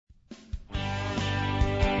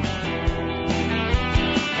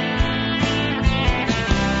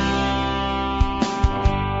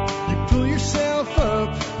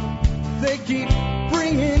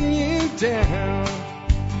down?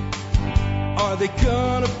 Are they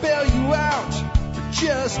gonna bail you out or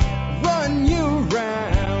just run you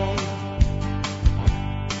around?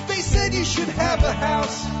 They said you should have a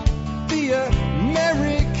house the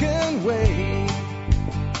American way.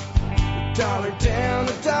 $1 down,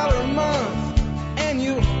 $1 a month, and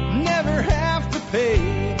you'll never have to pay.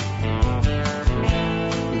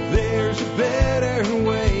 There's a better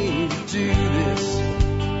way to do this.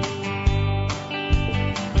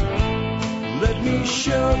 Let me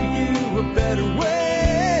show you a better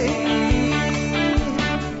way.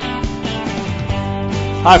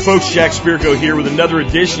 Hi folks, Jack Spirko here with another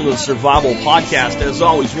edition of the Survival Podcast. As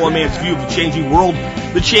always, one man's view of the changing world,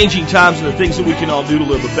 the changing times, and the things that we can all do to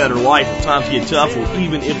live a better life if times get tough or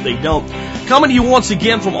even if they don't. Coming to you once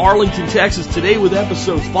again from Arlington, Texas, today with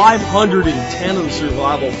episode 510 of the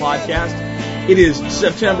Survival Podcast. It is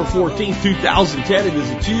September 14th, 2010. It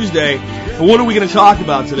is a Tuesday. And what are we going to talk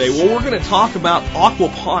about today? Well, we're going to talk about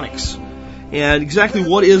aquaponics. And exactly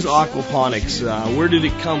what is aquaponics? Where did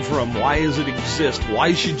it come from? Why does it exist?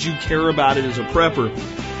 Why should you care about it as a prepper?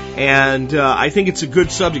 And I think it's a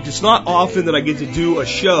good subject. It's not often that I get to do a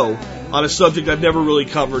show on a subject I've never really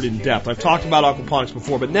covered in depth. I've talked about aquaponics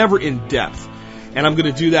before, but never in depth. And I'm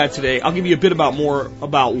going to do that today. I'll give you a bit more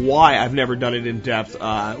about why I've never done it in depth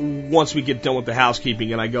once we get done with the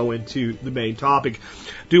housekeeping and I go into the main topic.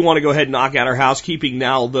 Do want to go ahead and knock out our housekeeping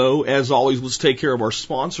now, though. As always, let's take care of our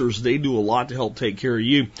sponsors. They do a lot to help take care of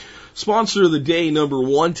you. Sponsor of the day, number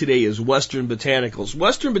one today, is Western Botanicals.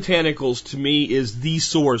 Western Botanicals, to me, is the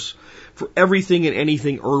source for everything and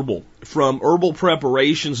anything herbal. From herbal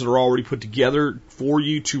preparations that are already put together for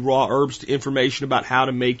you to raw herbs to information about how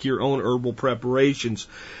to make your own herbal preparations.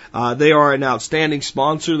 They are an outstanding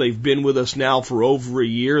sponsor. They've been with us now for over a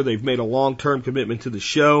year. They've made a long-term commitment to the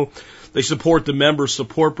show. They support the Member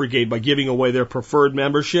Support Brigade by giving away their preferred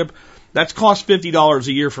membership. That's cost $50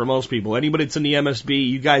 a year for most people. Anybody that's in the MSB,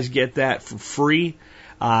 you guys get that for free.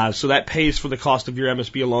 So that pays for the cost of your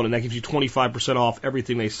MSB alone, and that gives you 25% off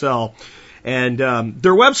everything they sell. And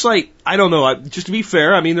their website, I don't know, just to be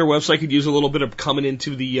fair, I mean, their website could use a little bit of coming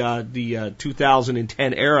into the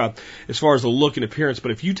 2010 era as far as the look and appearance.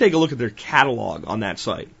 But if you take a look at their catalog on that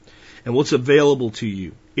site and what's available to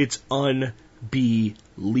you, it's unbelievable.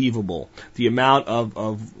 The amount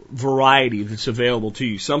of variety that's available to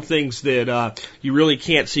you. Some things that you really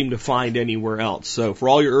can't seem to find anywhere else. So for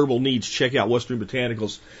all your herbal needs, check out Western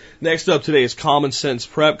Botanicals. Next up today is Common Sense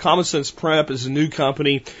Prep. Common Sense Prep is a new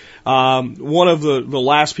company. One of the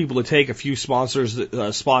last people to take a few sponsors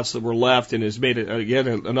spots that were left and has made again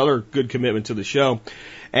another good commitment to the show.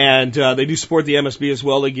 And they do support the MSB as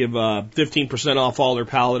well. They give 15% off all their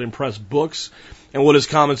Palette and Press books. And what does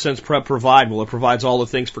Common Sense Prep provide? Well, it provides all the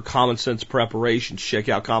things for common sense preparations. Check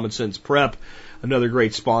out Common Sense Prep, another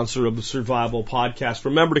great sponsor of the Survival Podcast.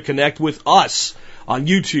 Remember to connect with us on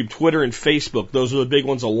YouTube, Twitter, and Facebook. Those are the big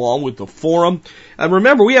ones, along with the forum. And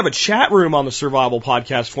remember, we have a chat room on the Survival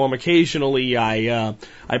Podcast forum. Occasionally, I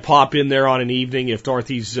pop in there on an evening if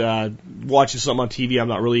Dorothy's watching something on TV I'm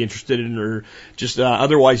not really interested in or just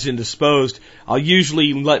otherwise indisposed. I'll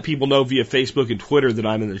usually let people know via Facebook and Twitter that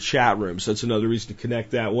I'm in the chat room, so that's another reason to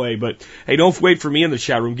connect that way. But, hey, don't wait for me in the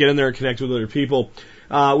chat room. Get in there and connect with other people.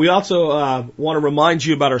 We also want to remind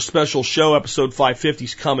you about our special show. Episode 550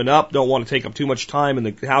 is coming up. Don't want to take up too much time in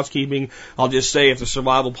the housekeeping. I'll just say if the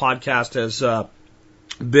Survival Podcast has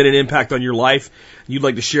been an impact on your life, you'd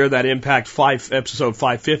like to share that impact, episode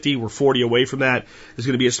 550, we're 40 away from that, is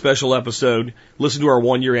going to be a special episode. Listen to our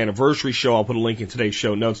 1-year anniversary show. I'll put a link in today's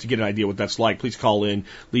show notes to get an idea what that's like. Please call in,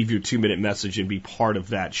 leave your 2-minute message, and be part of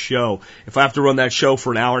that show. If I have to run that show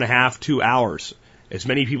for an hour and a half, 2 hours, as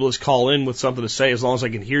many people as call in with something to say, as long as I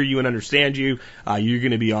can hear you and understand you, you're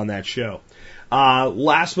going to be on that show.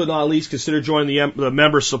 Last but not least, consider joining the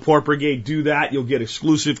Member Support Brigade. Do that. You'll get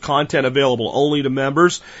exclusive content available only to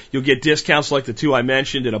members. You'll get discounts like the two I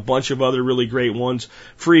mentioned and a bunch of other really great ones.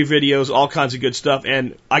 Free videos, all kinds of good stuff.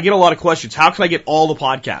 And I get a lot of questions. How can I get all the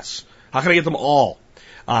podcasts? How can I get them all?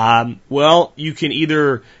 Well, you can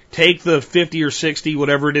either take the 50 or 60,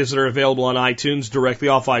 whatever it is that are available on iTunes, directly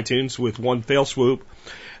off iTunes with one fell swoop,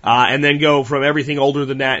 and then go from everything older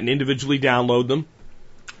than that and individually download them.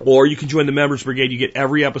 Or you can join the Members Brigade. You get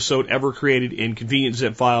every episode ever created in convenient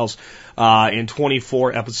zip files in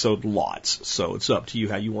 24 episode lots. So it's up to you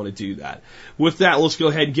how you want to do that. With that, let's go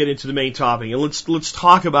ahead and get into the main topic. And let's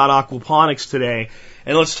talk about aquaponics today.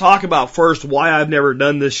 And let's talk about first why I've never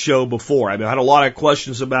done this show before. I've had a lot of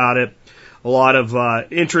questions about it, a lot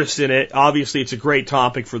of interest in it. Obviously, it's a great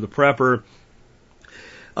topic for the prepper.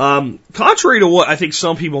 Contrary to what I think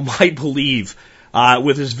some people might believe,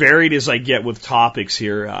 with as varied as I get with topics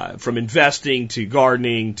here, from investing to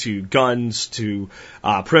gardening to guns to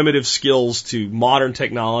primitive skills to modern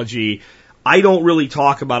technology. I don't really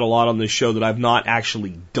talk about a lot on this show that I've not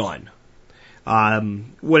actually done.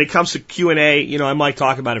 When it comes to Q&A, I might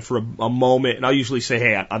talk about it for a moment, and I'll usually say,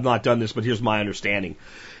 hey, I've not done this, but here's my understanding.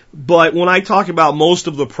 But when I talk about most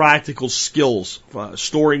of the practical skills,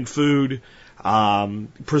 storing food,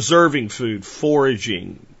 preserving food,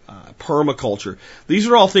 foraging, permaculture, these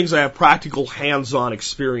are all things I have practical hands-on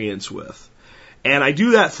experience with. And I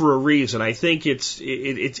do that for a reason. I think it's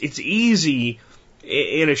easy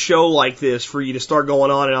in a show like this for you to start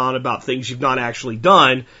going on and on about things you've not actually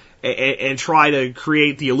done and try to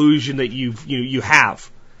create the illusion that you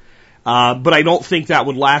have. But I don't think that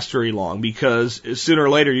would last very long, because sooner or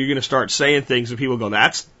later you're going to start saying things and people go,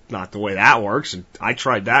 that's not the way that works, and I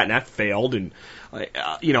tried that and that failed, and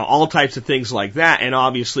all types of things like that, and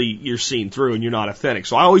obviously you're seen through and you're not authentic.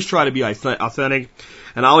 So I always try to be authentic,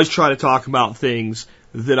 and I always try to talk about things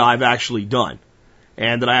that I've actually done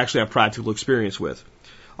and that I actually have practical experience with.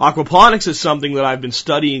 Aquaponics is something that I've been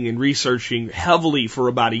studying and researching heavily for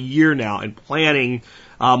about a year now and planning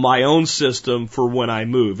my own system for when I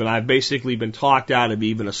move. And I've basically been talked out of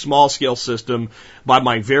even a small-scale system by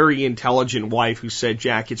my very intelligent wife, who said,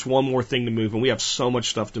 Jack, it's one more thing to move, and we have so much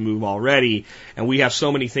stuff to move already, and we have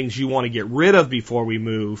so many things you want to get rid of before we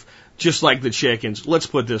move, just like the chickens. Let's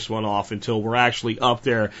put this one off until we're actually up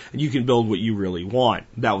there and you can build what you really want.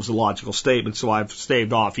 That was a logical statement, so I've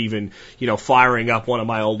staved off even, firing up one of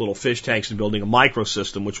my old little fish tanks and building a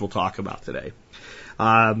microsystem, which we'll talk about today.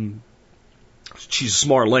 She's a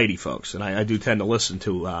smart lady, folks, and I do tend to listen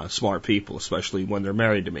to smart people, especially when they're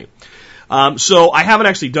married to me. So I haven't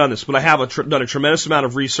actually done this, but I have done a tremendous amount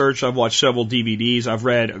of research. I've watched several DVDs. I've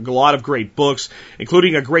read a lot of great books,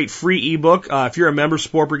 including a great free ebook. If you're a member,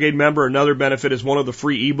 Sport Brigade member, another benefit is one of the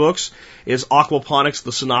free ebooks is Aquaponics,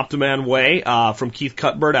 the Synoptoman Way, from Keith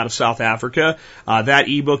Cuthbert out of South Africa. That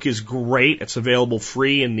ebook is great. It's available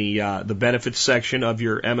free in the benefits section of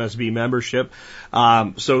your MSB membership.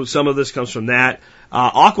 So some of this comes from that.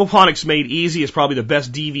 Aquaponics Made Easy is probably the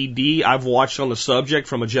best DVD I've watched on the subject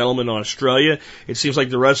from a gentleman in Australia. It seems like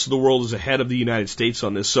the rest of the world is ahead of the United States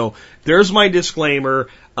on this. So there's my disclaimer.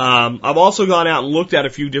 I've also gone out and looked at a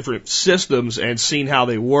few different systems and seen how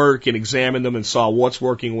they work and examined them and saw what's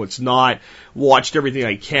working, what's not, watched everything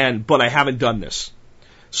I can, but I haven't done this.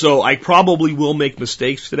 So I probably will make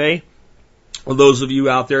mistakes today. For those of you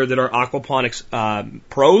out there that are aquaponics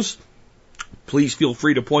pros, please feel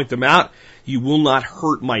free to point them out. You will not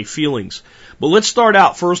hurt my feelings. But let's start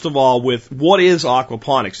out, first of all, with what is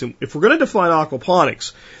aquaponics. And if we're going to define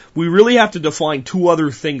aquaponics, we really have to define two other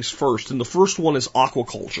things first. And the first one is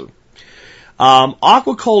aquaculture.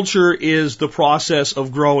 Aquaculture is the process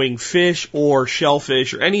of growing fish or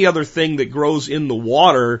shellfish or any other thing that grows in the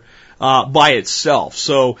water by itself.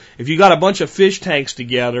 So if you got a bunch of fish tanks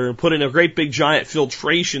together and put in a great big giant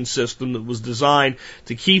filtration system that was designed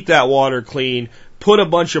to keep that water clean, put a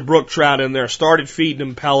bunch of brook trout in there, started feeding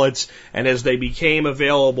them pellets, and as they became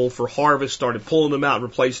available for harvest, started pulling them out and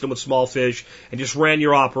replacing them with small fish, and just ran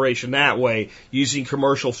your operation that way using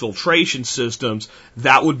commercial filtration systems,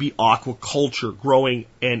 that would be aquaculture, growing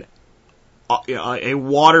a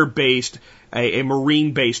water-based, a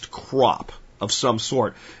marine-based crop of some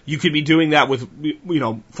sort. You could be doing that with,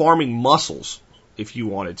 farming mussels if you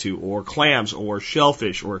wanted to, or clams, or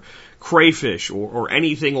shellfish, or crayfish, or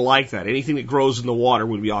anything like that. Anything that grows in the water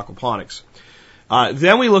would be aquaponics.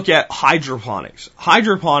 Then we look at hydroponics.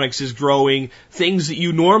 Hydroponics is growing things that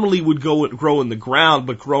you normally would grow in the ground,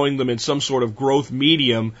 but growing them in some sort of growth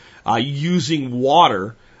medium using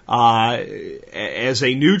water as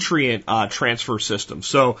a nutrient transfer system.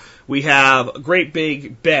 So we have a great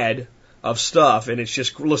big bed of stuff, and it's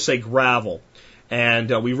just, let's say, gravel.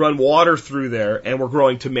 And we run water through there, and we're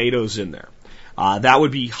growing tomatoes in there. That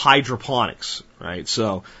would be hydroponics, right?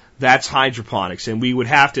 So that's hydroponics. And we would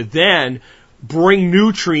have to then bring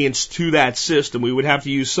nutrients to that system. We would have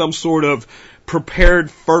to use some sort of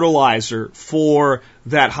prepared fertilizer for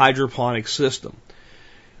that hydroponic system.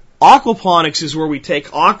 Aquaponics is where we take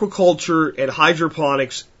aquaculture and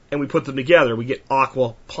hydroponics and we put them together. We get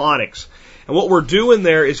aquaponics. And what we're doing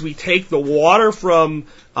there is we take the water from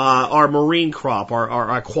our marine crop,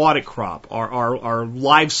 our aquatic crop, our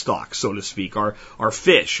livestock, so to speak, our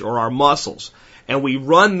fish or our mussels, and we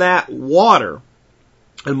run that water.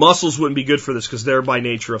 And mussels wouldn't be good for this because they're by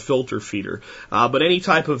nature a filter feeder. But any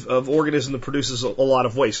type of organism that produces a lot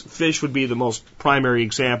of waste, fish would be the most primary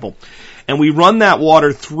example. And we run that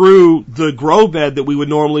water through the grow bed that we would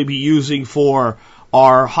normally be using for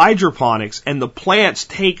our hydroponics, and the plants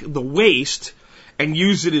take the waste and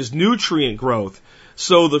use it as nutrient growth.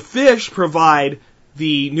 So the fish provide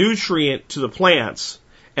the nutrient to the plants,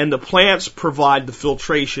 and the plants provide the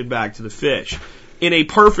filtration back to the fish. In a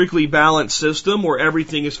perfectly balanced system where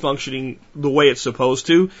everything is functioning the way it's supposed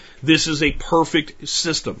to, this is a perfect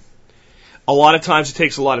system. A lot of times it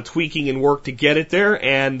takes a lot of tweaking and work to get it there,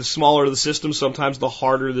 and the smaller the system, sometimes the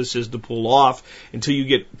harder this is to pull off until you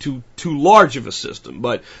get too large of a system.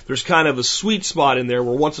 But there's kind of a sweet spot in there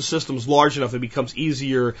where once a system's large enough, it becomes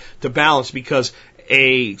easier to balance because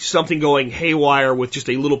something going haywire with just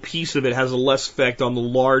a little piece of it has a less effect on the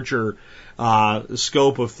larger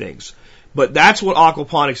scope of things. But that's what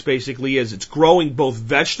aquaponics basically is. It's growing both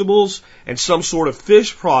vegetables and some sort of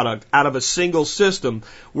fish product out of a single system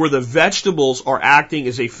where the vegetables are acting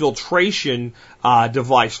as a filtration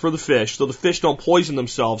device for the fish, so the fish don't poison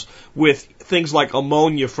themselves with things like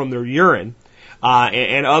ammonia from their urine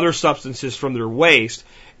and other substances from their waste.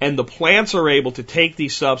 And the plants are able to take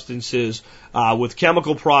these substances with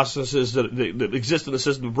chemical processes that exist in the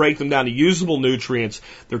system, break them down to usable nutrients.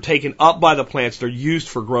 They're taken up by the plants. They're used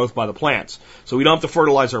for growth by the plants. So we don't have to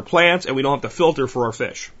fertilize our plants, and we don't have to filter for our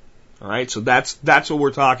fish. All right, so that's what we're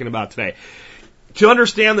talking about today. To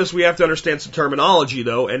understand this, we have to understand some terminology,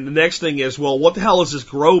 though. And the next thing is, well, what the hell is this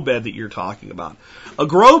grow bed that you're talking about? A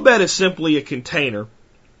grow bed is simply a container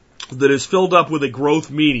that is filled up with a growth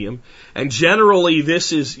medium, and generally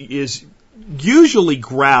this is usually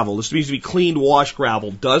gravel. This needs to be cleaned, washed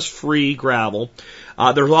gravel, dust-free gravel.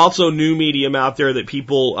 There's also new medium out there that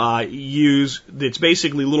people use that's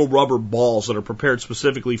basically little rubber balls that are prepared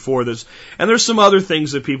specifically for this, and there's some other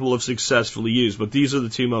things that people have successfully used, but these are the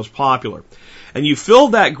two most popular. And you fill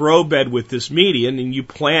that grow bed with this medium, and you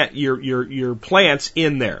plant your plants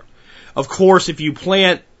in there. Of course, if you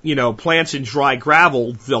plant plants in dry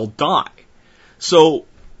gravel, they'll die. So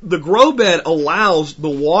the grow bed allows the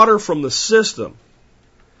water from the system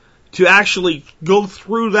to actually go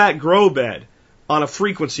through that grow bed on a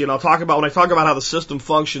frequency. And when I talk about how the system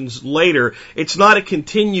functions later, it's not a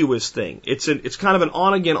continuous thing. It's kind of an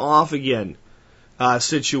on again, off again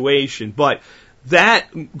situation. But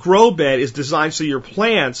that grow bed is designed so your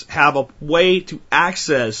plants have a way to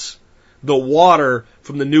access the water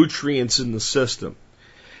from the nutrients in the system.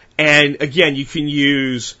 And again, you can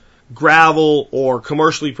use gravel or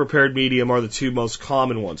commercially prepared medium are the two most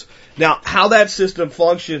common ones. Now, how that system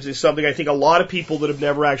functions is something I think a lot of people that have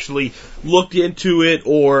never actually looked into it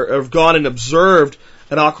or have gone and observed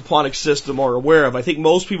an aquaponics system are aware of. I think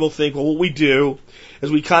most people think, well, what we do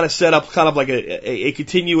is we kind of set up kind of like a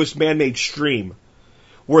continuous man-made stream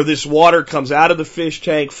where this water comes out of the fish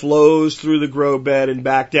tank, flows through the grow bed and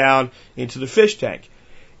back down into the fish tank.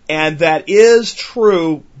 And that is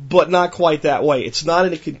true, but not quite that way. It's not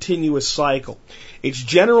in a continuous cycle. It's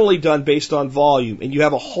generally done based on volume, and you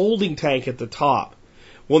have a holding tank at the top.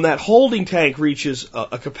 When that holding tank reaches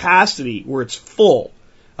a capacity where it's full,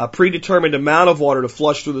 a predetermined amount of water to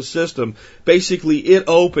flush through the system, basically it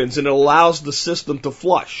opens and it allows the system to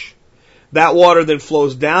flush. That water then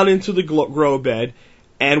flows down into the grow bed,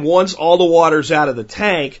 and once all the water's out of the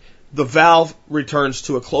tank, the valve returns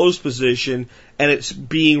to a closed position, and it's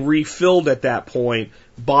being refilled at that point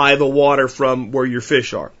by the water from where your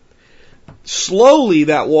fish are. Slowly,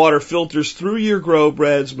 that water filters through your grow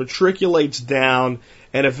beds, matriculates down,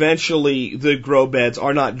 and eventually the grow beds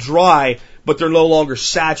are not dry, but they're no longer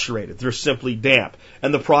saturated. They're simply damp.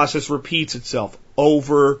 And the process repeats itself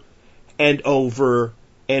over and over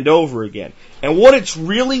and over again. And what it's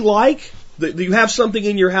really like, you have something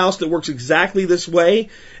in your house that works exactly this way,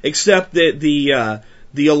 except that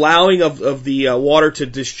the allowing of the water to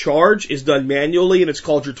discharge is done manually, and it's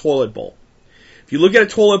called your toilet bowl. If you look at a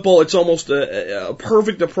toilet bowl, it's almost a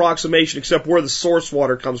perfect approximation, except where the source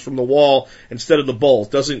water comes from the wall instead of the bowl.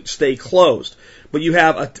 It doesn't stay closed. But you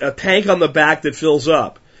have a tank on the back that fills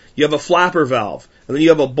up. You have a flapper valve, and then you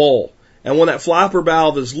have a bowl. And when that flapper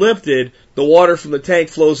valve is lifted, the water from the tank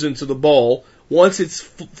flows into the bowl. Once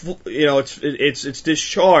it's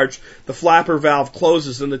discharged, the flapper valve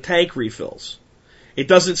closes and the tank refills. It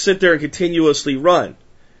doesn't sit there and continuously run,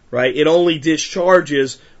 right? It only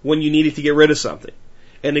discharges when you need it to get rid of something.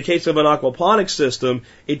 In the case of an aquaponics system,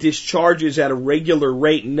 it discharges at a regular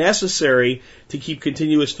rate necessary to keep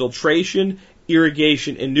continuous filtration,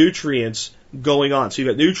 irrigation, and nutrients going on. So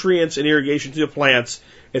you've got nutrients and irrigation to the plants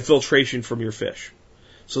and filtration from your fish.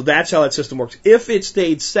 So that's how that system works. If it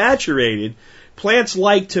stayed saturated, plants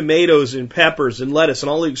like tomatoes and peppers and lettuce and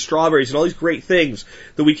all these strawberries and all these great things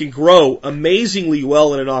that we can grow amazingly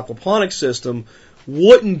well in an aquaponics system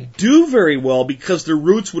wouldn't do very well because their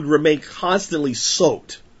roots would remain constantly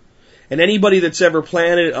soaked. And anybody that's ever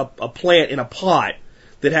planted a plant in a pot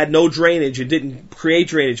that had no drainage and didn't create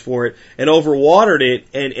drainage for it and overwatered it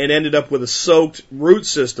and ended up with a soaked root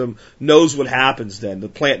system knows what happens then. The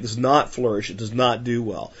plant does not flourish. It does not do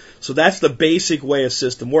well. So that's the basic way a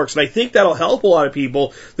system works. And I think that'll help a lot of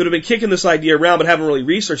people that have been kicking this idea around but haven't really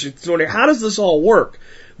researched it. So how does this all work?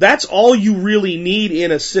 That's all you really need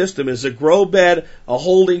in a system is a grow bed, a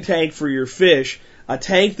holding tank for your fish, a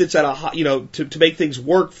tank that's at a, to make things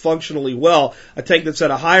work functionally well, a tank that's at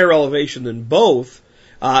a higher elevation than both,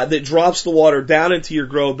 that drops the water down into your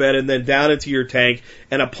grow bed and then down into your tank,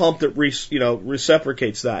 and a pump that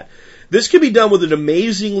reciprocates that. This can be done with an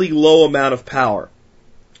amazingly low amount of power.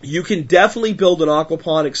 You can definitely build an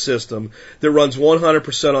aquaponics system that runs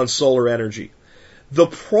 100% on solar energy. The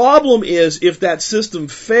problem is if that system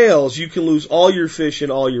fails, you can lose all your fish and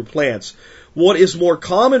all your plants. What is more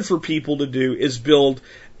common for people to do is build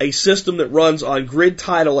a system that runs on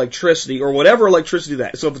grid-tied electricity or whatever electricity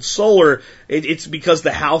that. So if it's solar, it's because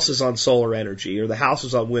the house is on solar energy or the house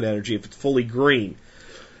is on wind energy if it's fully green.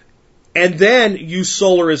 And then use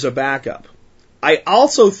solar as a backup. I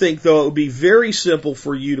also think, though, it would be very simple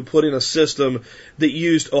for you to put in a system that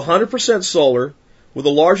used 100% solar with a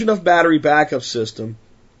large enough battery backup system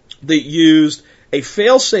that used a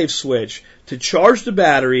fail-safe switch to charge the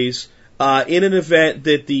batteries in an event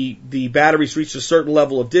that the batteries reached a certain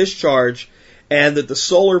level of discharge and that the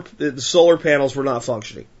solar panels were not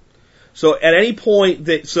functioning. So at any point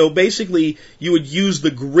so basically you would use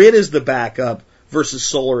the grid as the backup versus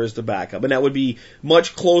solar as the backup. And that would be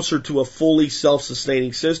much closer to a fully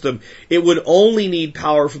self-sustaining system. It would only need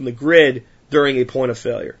power from the grid during a point of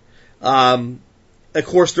failure. Of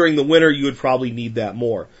course, during the winter, you would probably need that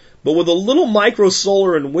more. But with a little micro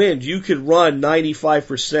solar and wind, you could run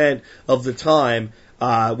 95% of the time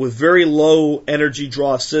with very low energy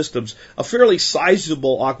draw systems, a fairly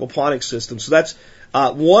sizable aquaponics system. So that's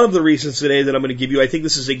one of the reasons today that I'm going to give you. I think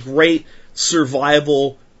this is a great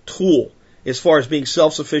survival tool as far as being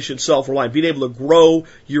self-sufficient, self-reliant, being able to grow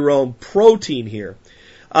your own protein here.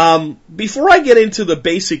 Before I get into the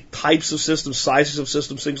basic types of systems, sizes of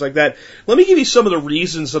systems, things like that, let me give you some of the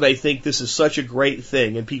reasons that I think this is such a great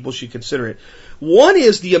thing and people should consider it. One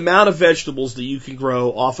is the amount of vegetables that you can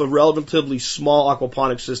grow off a relatively small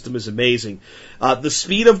aquaponics system is amazing. The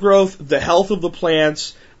speed of growth, the health of the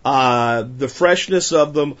plants, the freshness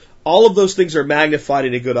of them, all of those things are magnified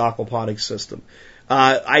in a good aquaponics system.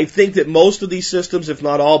 I think that most of these systems, if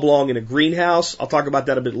not all, belong in a greenhouse. I'll talk about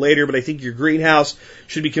that a bit later, but I think your greenhouse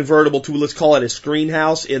should be convertible to, let's call it a screen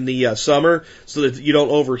house in the summer so that you don't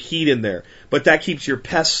overheat in there. But that keeps your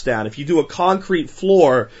pests down. If you do a concrete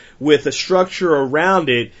floor with a structure around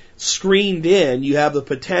it screened in, you have the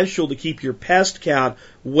potential to keep your pest count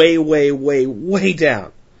way, way, way, way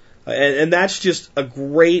down. And that's just a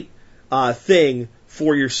great thing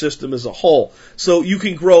for your system as a whole. So you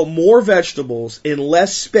can grow more vegetables in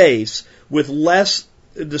less space with less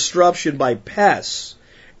disruption by pests,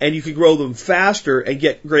 and you can grow them faster and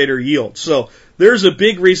get greater yield. So there's a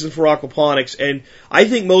big reason for aquaponics, and I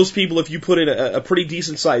think most people, if you put in a pretty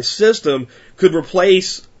decent sized system, could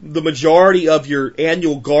replace the majority of your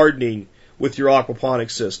annual gardening with your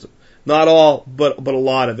aquaponics system. Not all, but a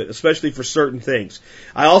lot of it, especially for certain things.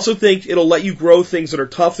 I also think it'll let you grow things that are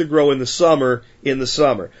tough to grow in the summer.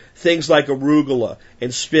 Things like arugula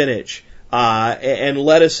and spinach, and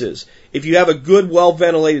lettuces. If you have a good,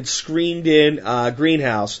 well-ventilated, screened-in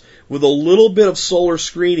greenhouse with a little bit of solar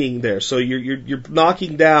screening there, so you're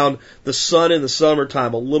knocking down the sun in the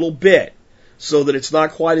summertime a little bit so that it's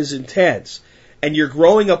not quite as intense, and you're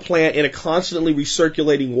growing a plant in a constantly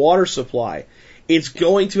recirculating water supply, it's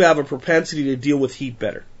going to have a propensity to deal with heat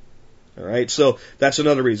better. All right, so that's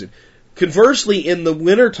another reason. Conversely, in the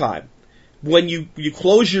wintertime, when you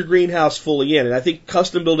close your greenhouse fully in, and I think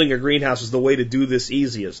custom building a greenhouse is the way to do this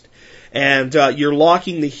easiest, and you're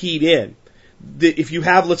locking the heat in. If you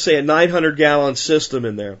have, let's say, a 900-gallon system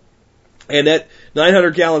in there, and that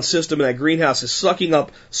 900-gallon system in that greenhouse is sucking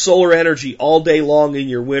up solar energy all day long in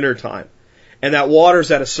your wintertime, and that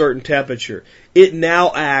water's at a certain temperature, it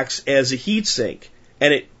now acts as a heat sink,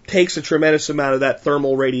 and it takes a tremendous amount of that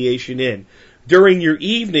thermal radiation in. During your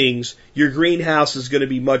evenings, your greenhouse is going to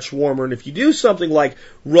be much warmer, and if you do something like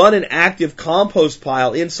run an active compost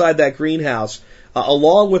pile inside that greenhouse,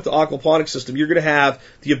 along with the aquaponics system, you're going to have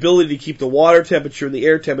the ability to keep the water temperature and the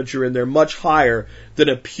air temperature in there much higher than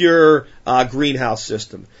a pure greenhouse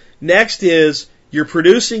system. Next is you're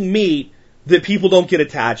producing meat that people don't get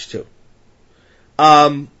attached to.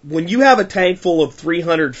 When you have a tank full of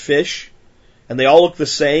 300 fish, and they all look the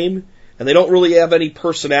same, and they don't really have any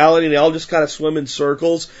personality, and they all just kind of swim in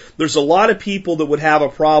circles, there's a lot of people that would have a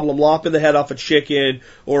problem lopping the head off a chicken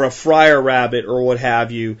or a fryer rabbit or what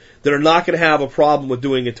have you that are not going to have a problem with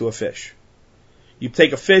doing it to a fish. You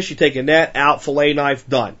take a fish, you take a net, out, fillet knife,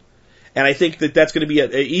 done. And I think that that's going to be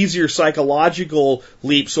an easier psychological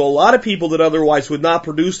leap. So a lot of people that otherwise would not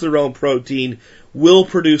produce their own protein will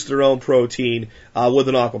produce their own protein with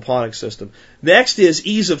an aquaponics system. Next is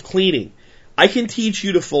ease of cleaning. I can teach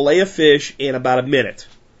you to fillet a fish in about a minute,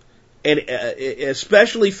 and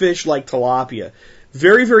especially fish like tilapia.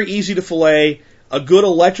 Very, very easy to fillet. A good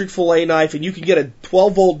electric fillet knife, and you can get a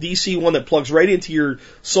 12-volt DC one that plugs right into your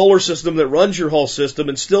solar system that runs your whole system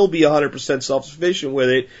and still be 100% self-sufficient with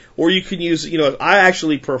it. Or you can use, I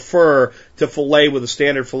actually prefer to fillet with a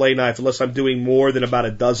standard fillet knife unless I'm doing more than about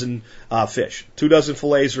a dozen fish. 2 dozen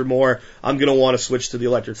fillets or more, I'm going to want to switch to the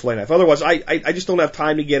electric fillet knife. Otherwise, I just don't have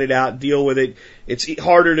time to get it out, deal with it. It's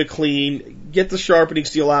harder to clean. Get the sharpening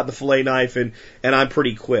steel out in the fillet knife, and I'm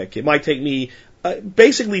pretty quick. It might take me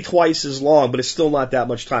basically twice as long, but it's still not that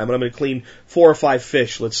much time. And I'm going to clean 4 or 5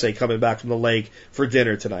 fish, let's say, coming back from the lake for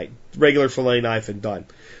dinner tonight. Regular fillet knife and done.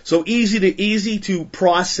 So easy to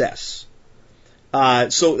process.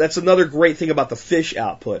 So that's another great thing about the fish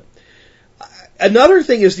output. Another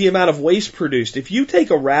thing is the amount of waste produced. If you take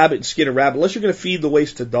a rabbit and skin a rabbit, unless you're going to feed the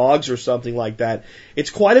waste to dogs or something like that, it's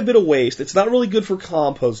quite a bit of waste. It's not really good for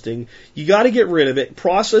composting. You got to get rid of it.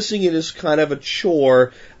 Processing it is kind of a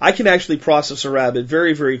chore. I can actually process a rabbit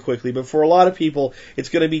very, very quickly, but for a lot of people, it's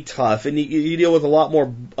going to be tough, and you deal with a lot more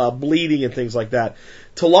bleeding and things like that.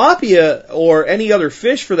 Tilapia, or any other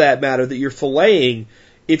fish for that matter, that you're filleting,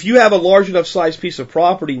 if you have a large enough sized piece of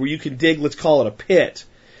property where you can dig, let's call it a pit,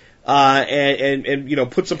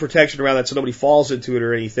 and put some protection around that so nobody falls into it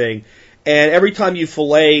or anything. And every time you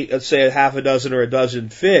fillet, let's say a half a dozen or a dozen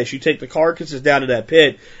fish, you take the carcasses down to that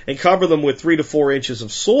pit and cover them with 3 to 4 inches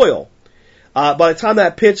of soil. By the time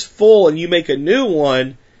that pit's full and you make a new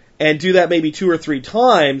one and do that maybe 2 or 3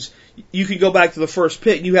 times, you can go back to the first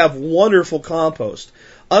pit and you have wonderful compost.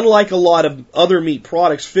 Unlike a lot of other meat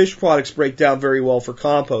products, fish products break down very well for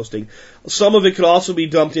composting. Some of it could also be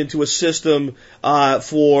dumped into a system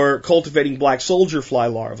for cultivating black soldier fly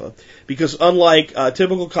larvae, because unlike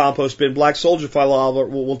typical compost bin, black soldier fly larvae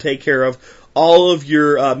will take care of all of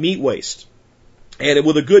your meat waste. And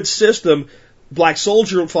with a good system, black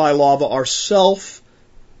soldier fly larvae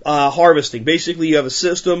are harvesting. Basically, you have a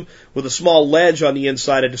system with a small ledge on the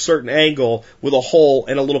inside at a certain angle with a hole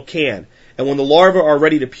and a little can. And when the larvae are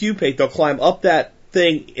ready to pupate, they'll climb up that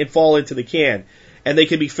thing and fall into the can. And they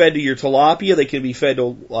can be fed to your tilapia, they can be fed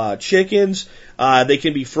to chickens, they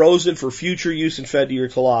can be frozen for future use and fed to your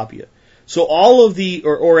tilapia. So all of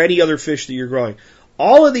or any other fish that you're growing,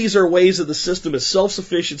 all of these are ways that the system is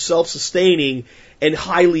self-sufficient, self-sustaining, and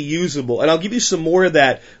highly usable. And I'll give you some more of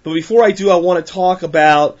that. But before I do, I want to talk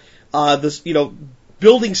about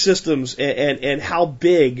building systems and how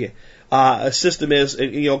big a system is,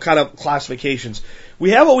 and kind of classifications. We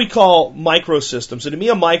have what we call microsystems, and to me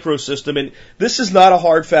a microsystem, and this is not a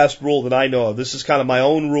hard fast rule that I know of, this is kind of my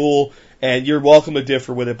own rule, and you're welcome to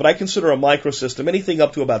differ with it, but I consider a microsystem anything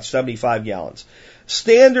up to about 75 gallons.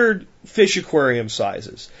 Standard fish aquarium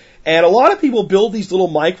sizes. And a lot of people build these little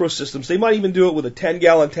microsystems. They might even do it with a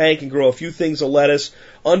 10-gallon tank and grow a few things of lettuce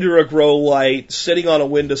under a grow light, sitting on a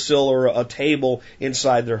windowsill or a table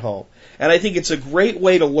inside their home. And I think it's a great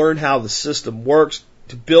way to learn how the system works,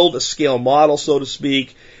 to build a scale model, so to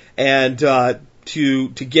speak, and to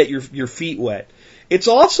get your feet wet. It's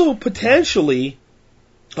also potentially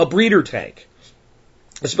a breeder tank,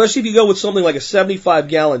 especially if you go with something like a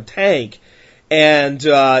 75-gallon tank, and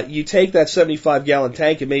you take that 75-gallon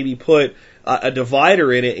tank and maybe put a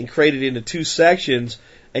divider in it and create it into 2 sections,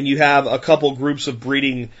 and you have a couple groups of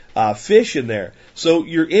breeding fish in there. So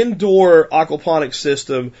your indoor aquaponics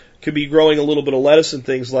system could be growing a little bit of lettuce and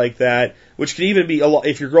things like that, which could even be,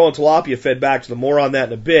 if you're growing tilapia, fed back to them. More on that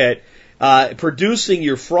in a bit. Producing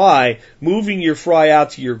your fry, moving your fry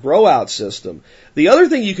out to your grow out system. The other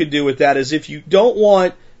thing you could do with that is if you don't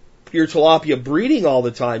want your tilapia breeding all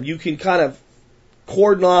the time, you can kind of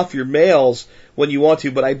cordon off your males when you want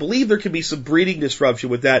to, but I believe there could be some breeding disruption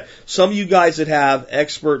with that. Some of you guys that have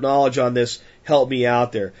expert knowledge on this, help me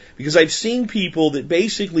out there. Because I've seen people that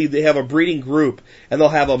basically they have a breeding group and they'll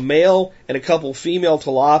have a male and a couple female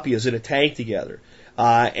tilapias in a tank together.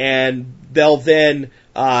 And they'll then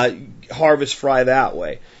harvest fry that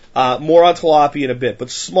way. More on tilapia in a bit, but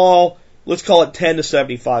small, let's call it 10 to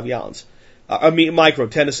 75 gallons. Micro,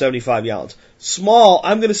 10 to 75 gallons. Small,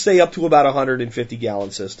 I'm going to say up to about 150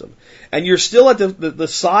 gallon system. And you're still at the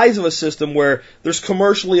size of a system where there's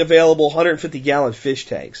commercially available 150 gallon fish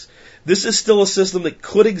tanks. This is still a system that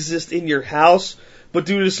could exist in your house, but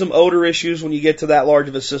due to some odor issues, when you get to that large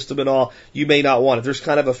of a system and all, you may not want it. There's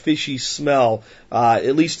kind of a fishy smell,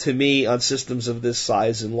 at least to me, on systems of this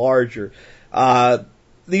size and larger.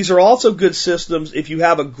 These are also good systems if you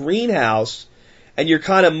have a greenhouse and you're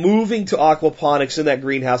kind of moving to aquaponics in that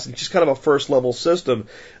greenhouse, and just kind of a first level system.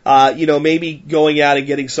 Maybe going out and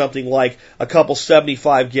getting something like a couple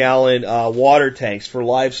 75-gallon water tanks for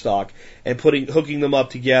livestock and hooking them up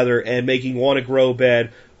together and making one a grow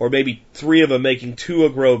bed, or maybe 3 of them making 2 a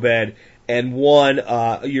grow bed and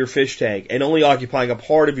 1 your fish tank, and only occupying a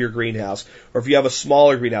part of your greenhouse. Or if you have a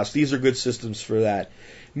smaller greenhouse, these are good systems for that.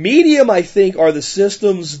 Medium, I think, are the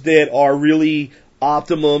systems that are really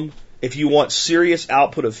optimum if you want serious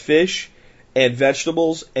output of fish and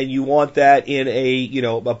vegetables, and you want that in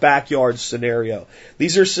a backyard scenario.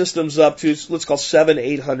 These are systems up to, let's call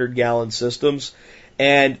 700-800 gallon systems,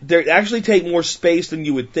 and they actually take more space than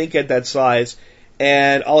you would think at that size.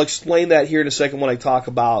 And I'll explain that here in a second when I talk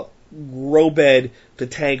about grow bed to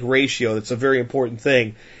tank ratio. That's a very important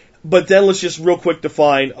thing. But then let's just real quick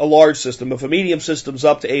define a large system. If a medium system's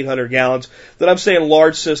up to 800 gallons, then I'm saying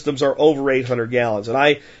large systems are over 800 gallons. And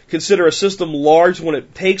I consider a system large when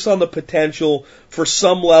it takes on the potential for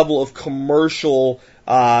some level of commercial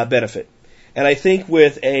benefit. And I think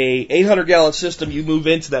with a 800-gallon system, you move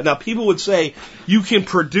into that. Now, people would say you can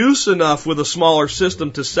produce enough with a smaller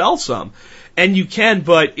system to sell some. And you can,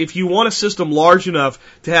 but if you want a system large enough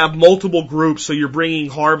to have multiple groups, so you're bringing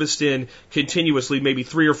harvest in continuously, maybe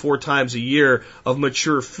 3 or 4 times a year of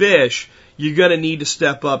mature fish, you're going to need to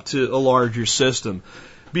step up to a larger system.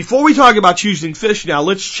 Before we talk about choosing fish now,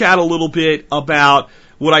 let's chat a little bit about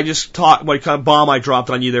what I just taught, what kind of bomb I dropped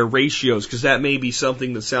on you there, ratios, because that may be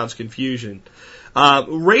something that sounds confusing.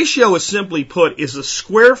 Ratio, is simply put, is the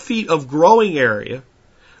square feet of growing area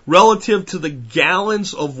relative to the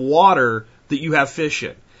gallons of water that you have fish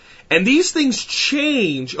in. And these things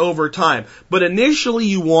change over time, but initially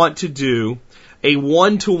you want to do a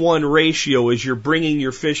 1-to-1 ratio as you're bringing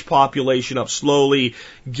your fish population up slowly,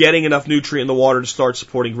 getting enough nutrient in the water to start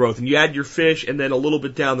supporting growth. And you add your fish, and then a little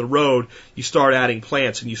bit down the road, you start adding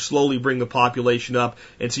plants, and you slowly bring the population up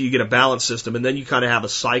until you get a balanced system, and then you kind of have a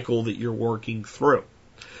cycle that you're working through.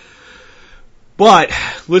 But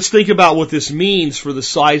let's think about what this means for the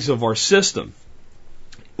size of our system.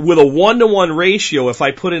 With a 1-to-1 ratio, if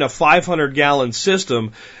I put in a 500-gallon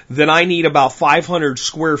system, then I need about 500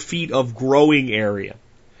 square feet of growing area.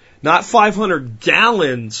 Not 500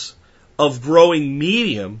 gallons of growing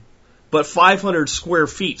medium, but 500 square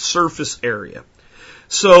feet surface area.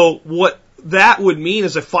 So what that would mean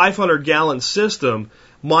is a 500-gallon system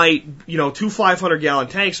might, 2 500-gallon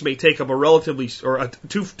tanks may take up a relatively, or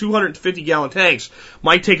 2 250-gallon tanks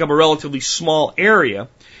might take up a relatively small area.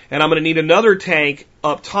 And I'm going to need another tank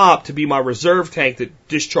up top to be my reserve tank that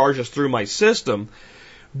discharges through my system.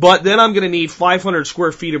 But then I'm going to need 500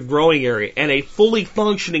 square feet of growing area, and a fully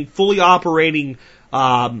functioning, fully operating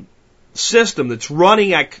system that's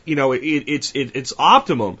running at its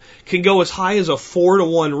optimum can go as high as a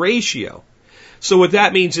 4-to-1 ratio. So what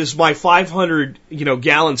that means is my 500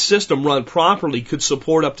 gallon system run properly could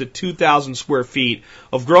support up to 2,000 square feet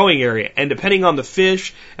of growing area. And depending on the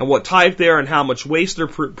fish and what type they are and how much waste they're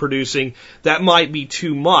producing, that might be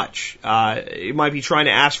too much. It might be trying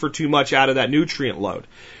to ask for too much out of that nutrient load.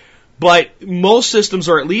 But most systems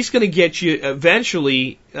are at least going to get you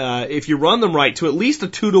eventually, if you run them right, to at least a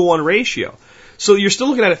 2-to-1 ratio. So you're still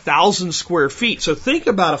looking at 1,000 square feet. So think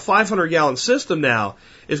about a 500-gallon system now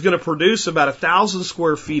is going to produce about 1,000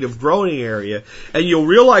 square feet of growing area, and you'll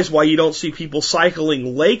realize why you don't see people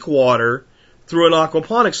cycling lake water through an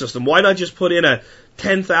aquaponics system. Why not just put in a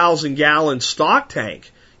 10,000-gallon stock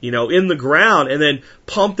tank, in the ground, and then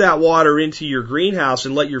pump that water into your greenhouse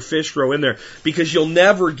and let your fish grow in there? Because you'll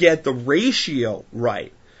never get the ratio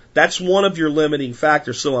right. That's one of your limiting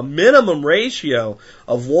factors. So a minimum ratio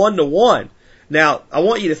of 1-to-1. Now, I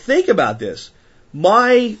want you to think about this.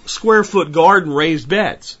 My square foot garden raised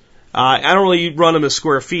beds. I don't really run them as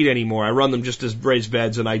square feet anymore. I run them just as raised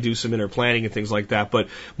beds, and I do some interplanting and things like that. But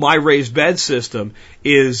my raised bed system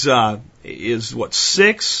is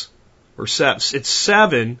 6 or 7? It's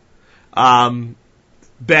 7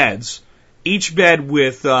 beds, each bed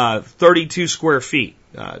with 32 square feet,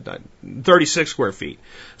 36 square feet.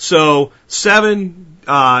 So 7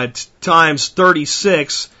 times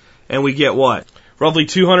 36, and we get what? Roughly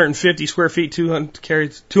 250 square feet,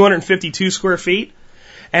 252 square feet.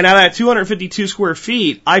 And out of that 252 square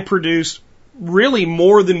feet, I produce really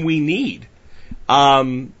more than we need.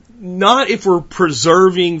 not if we're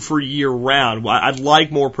preserving for year round. I'd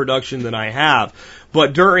like more production than I have.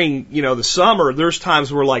 But during, the summer, there's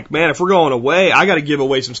times where like, man, if we're going away, I got to give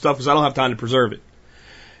away some stuff because I don't have time to preserve it.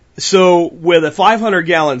 So with a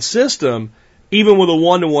 500-gallon system, even with a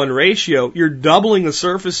 1-to-1 ratio, you're doubling the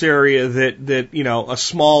surface area that a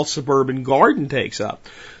small suburban garden takes up.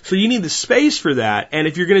 So you need the space for that. And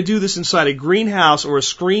if you're going to do this inside a greenhouse or a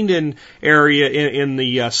screened-in area in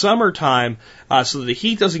the summertime, so that the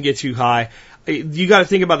heat doesn't get too high, you got to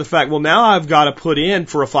think about the fact, well, now I've got to put in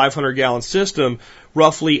for a 500-gallon system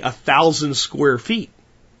roughly 1,000 square feet.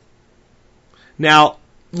 Now,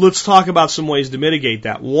 let's talk about some ways to mitigate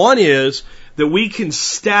that. One is that we can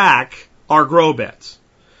stack our grow beds.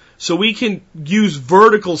 So we can use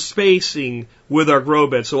vertical spacing with our grow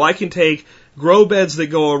beds. So I can take grow beds that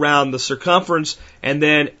go around the circumference and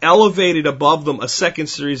then elevated above them a second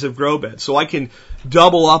series of grow beds. So I can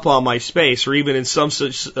double up on my space, or even in some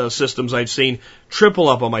systems I've seen triple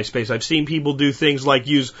up on my space. I've seen people do things like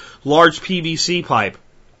use large PVC pipe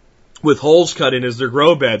with holes cut in as their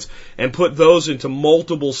grow beds and put those into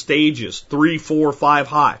multiple stages, 3, 4, 5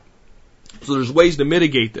 high. So there's ways to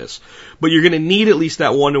mitigate this. But you're going to need at least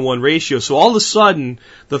that 1-to-1 ratio. So all of a sudden,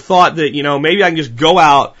 the thought that, maybe I can just go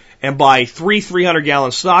out and buy 3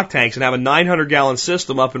 300-gallon stock tanks and have a 900-gallon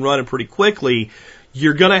system up and running pretty quickly,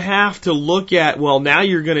 you're going to have to look at, well, now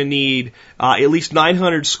you're going to need at least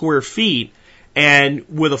 900 square feet, and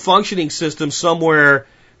with a functioning system, somewhere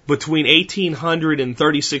between 1,800 and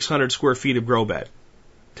 3,600 square feet of grow bed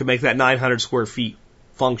to make that 900 square feet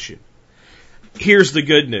function. Here's the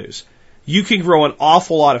good news. You can grow an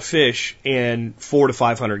awful lot of fish in 400 to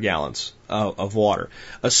 500 gallons of water,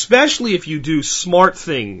 especially if you do smart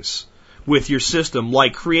things with your system,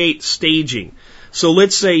 like create staging. So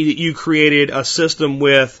let's say that you created a system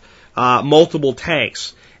with multiple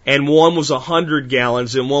tanks, and one was 100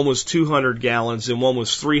 gallons, and one was 200 gallons, and one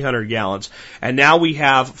was 300 gallons. And now we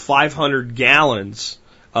have 500 gallons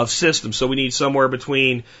of system. So we need somewhere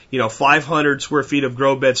between, 500 square feet of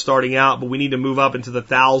grow bed starting out, but we need to move up into the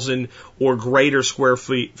 1,000 or greater square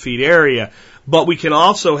feet area. But we can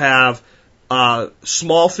also have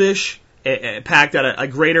small fish packed at a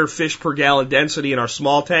greater fish per gallon density in our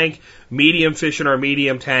small tank, medium fish in our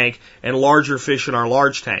medium tank, and larger fish in our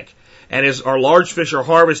large tank. And as our large fish are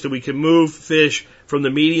harvested, we can move fish from the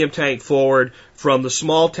medium tank forward, from the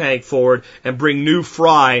small tank forward, and bring new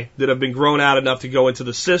fry that have been grown out enough to go into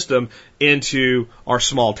the system into our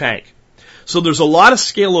small tank. So there's a lot of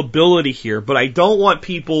scalability here, but I don't want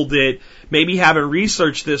people that maybe haven't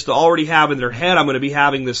researched this to already have in their head, I'm going to be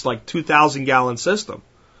having this like 2,000 gallon system.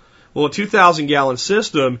 Well, a 2,000 gallon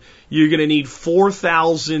system, you're going to need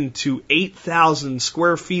 4,000 to 8,000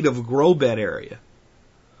 square feet of grow bed area.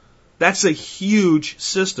 That's a huge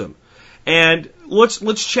system. And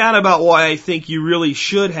let's chat about why I think you really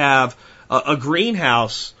should have a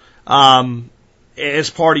greenhouse as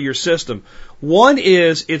part of your system. One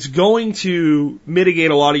is it's going to mitigate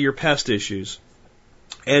a lot of your pest issues.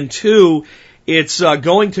 And two, it's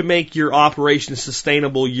going to make your operation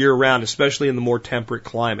sustainable year-round, especially in the more temperate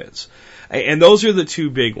climates. And those are the two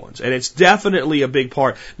big ones. And it's definitely a big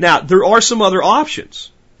part. Now, there are some other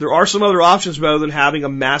options. There are some other options rather than having a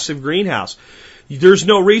massive greenhouse. There's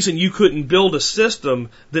no reason you couldn't build a system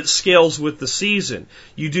that scales with the season.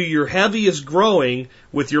 You do your heaviest growing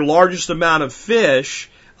with your largest amount of fish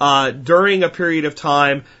during a period of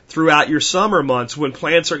time throughout your summer months when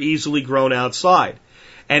plants are easily grown outside.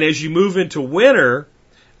 And as you move into winter,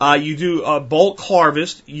 you do a bulk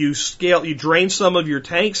harvest, you drain some of your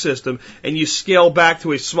tank system, and you scale back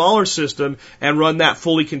to a smaller system and run that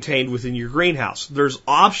fully contained within your greenhouse. There's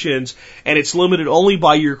options, and it's limited only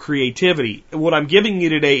by your creativity. What I'm giving you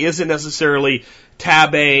today isn't necessarily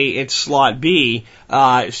tab A and slot B,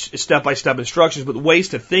 step-by-step instructions, but ways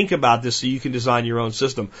to think about this so you can design your own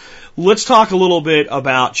system. Let's talk a little bit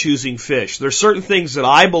about choosing fish. There's certain things that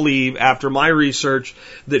I believe, after my research,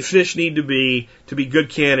 that fish need to be good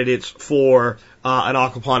candidates for an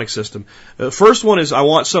aquaponics system. The first one is I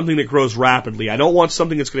want something that grows rapidly. I don't want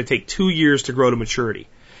something that's going to take 2 years to grow to maturity.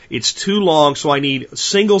 It's too long, so I need a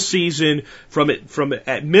single season from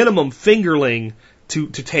at minimum fingerling to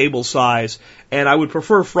table size, and I would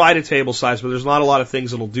prefer fry to table size, but there's not a lot of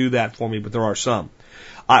things that'll do that for me, but there are some.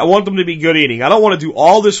 I want them to be good eating. I don't want to do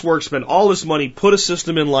all this work, spend all this money, put a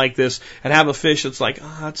system in like this, and have a fish that's like,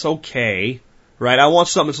 it's okay, right? I want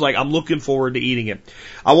something that's like, I'm looking forward to eating it.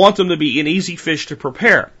 I want them to be an easy fish to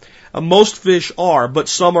prepare. Most fish are, but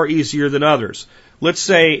some are easier than others. Let's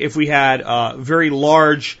say if we had very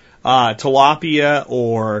large tilapia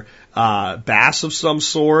or bass of some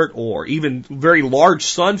sort, or even very large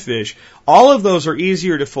sunfish, all of those are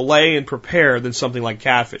easier to fillet and prepare than something like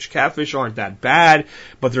catfish. Catfish aren't that bad,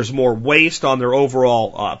 but there's more waste on their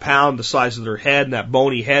overall pound, the size of their head, and that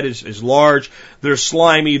bony head is large. They're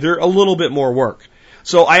slimy. They're a little bit more work.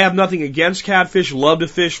 So I have nothing against catfish, love to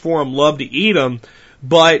fish for them, love to eat them,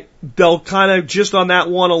 but they'll kind of, just on that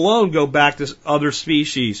one alone, go back to other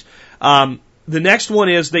species. The next one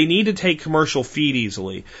is they need to take commercial feed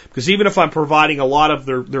easily, because even if I'm providing a lot of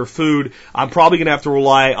their food, I'm probably going to have to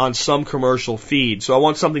rely on some commercial feed. So I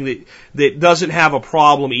want something that doesn't have a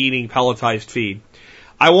problem eating pelletized feed.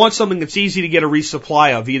 I want something that's easy to get a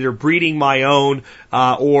resupply of, either breeding my own,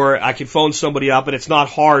 or I can phone somebody up, and it's not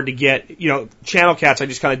hard to get, channel cats, I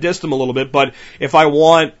just kind of dissed them a little bit, but if I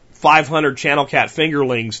want 500 channel cat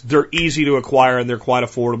fingerlings, they're easy to acquire and they're quite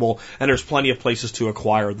affordable, and there's plenty of places to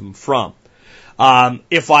acquire them from.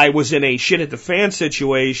 If I was in a shit at the fan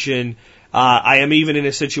situation, I am even in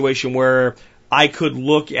a situation where I could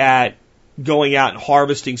look at going out and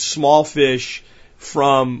harvesting small fish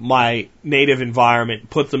from my native environment,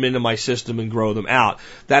 put them into my system and grow them out.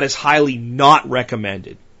 That is highly not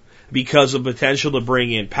recommended because of potential to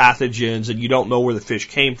bring in pathogens, and you don't know where the fish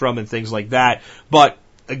came from and things like that. But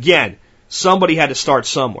again, somebody had to start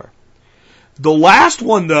somewhere. The last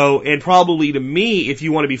one, though, and probably to me, if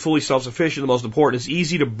you want to be fully self-sufficient, the most important, is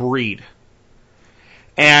easy to breed.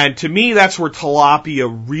 And to me, that's where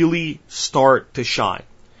tilapia really start to shine.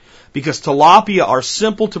 Because tilapia are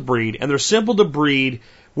simple to breed, and they're simple to breed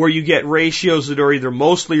where you get ratios that are either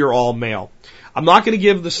mostly or all male. I'm not going to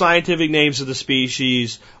give the scientific names of the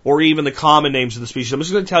species or even the common names of the species. I'm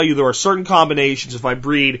just going to tell you there are certain combinations. If I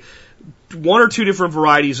breed one or two different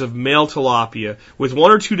varieties of male tilapia with one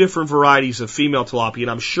or two different varieties of female tilapia,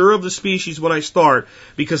 and I'm sure of the species when I start,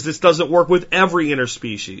 because this doesn't work with every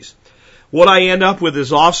interspecies, what I end up with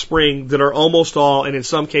is offspring that are almost all, and in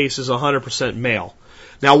some cases 100% male.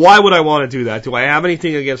 Now, why would I want to do that? Do I have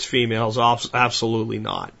anything against females? Absolutely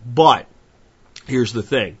not. But here's the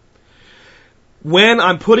thing. When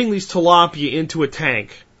I'm putting these tilapia into a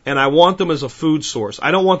tank, and I want them as a food source,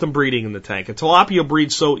 I don't want them breeding in the tank. A tilapia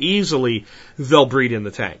breeds so easily, they'll breed in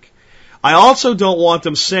the tank. I also don't want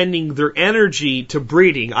them sending their energy to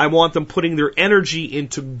breeding. I want them putting their energy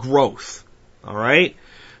into growth. All right?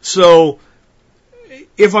 So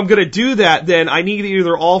if I'm going to do that, then I need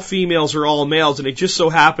either all females or all males, and it just so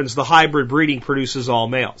happens the hybrid breeding produces all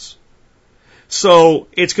males. So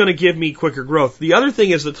it's going to give me quicker growth. The other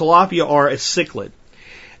thing is that tilapia are a cichlid.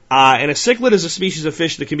 And a cichlid is a species of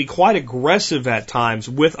fish that can be quite aggressive at times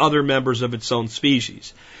with other members of its own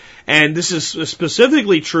species. And this is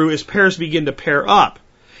specifically true as pairs begin to pair up.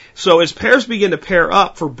 So as pairs begin to pair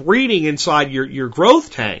up for breeding inside your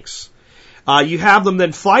growth tanks, you have them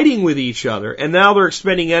then fighting with each other, and now they're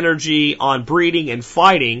expending energy on breeding and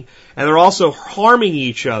fighting, and they're also harming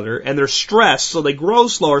each other, and they're stressed, so they grow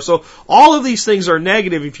slower. So all of these things are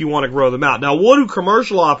negative if you want to grow them out. Now, what do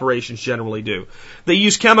commercial operations generally do? They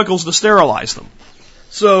use chemicals to sterilize them.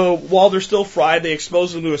 So while they're still fried, they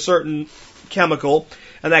expose them to a certain chemical,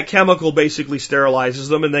 and that chemical basically sterilizes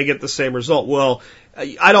them, and they get the same result. Well,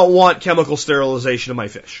 I don't want chemical sterilization of my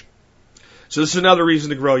fish. So this is another reason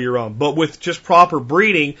to grow your own. But with just proper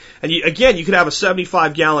breeding, and you could have a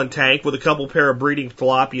 75-gallon tank with a couple pair of breeding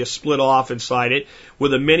tilapia split off inside it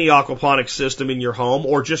with a mini aquaponics system in your home,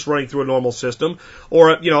 or just running through a normal system, or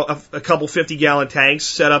a couple 50-gallon tanks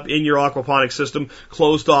set up in your aquaponics system,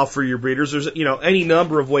 closed off for your breeders. There's any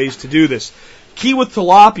number of ways to do this. Key with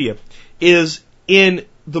tilapia is in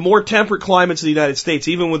the more temperate climates of the United States,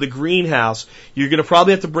 even with a greenhouse, you're going to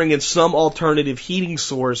probably have to bring in some alternative heating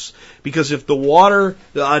source, because if the water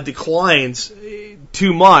declines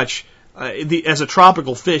too much, as a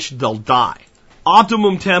tropical fish, they'll die.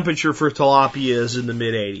 Optimum temperature for tilapia is in the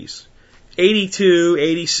mid-80s. 82,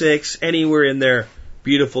 86, anywhere in there,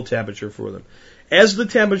 beautiful temperature for them. As the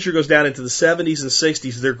temperature goes down into the 70s and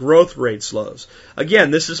 60s, their growth rate slows.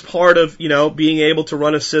 Again, this is part of, being able to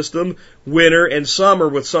run a system winter and summer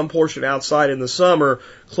with some portion outside in the summer,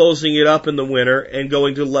 closing it up in the winter and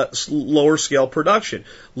going to lower scale production.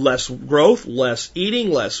 Less growth, less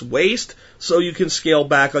eating, less waste, so you can scale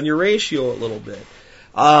back on your ratio a little bit.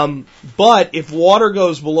 But if water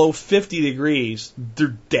goes below 50 degrees,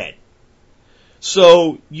 they're dead.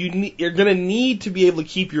 So you're going to need to be able to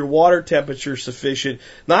keep your water temperature sufficient,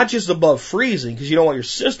 not just above freezing, because you don't want your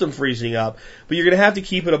system freezing up, but you're going to have to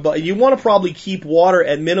keep it above. You want to probably keep water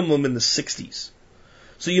at minimum in the 60s.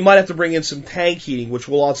 So you might have to bring in some tank heating, which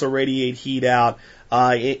will also radiate heat out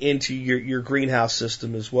into your greenhouse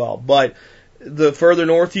system as well. But the further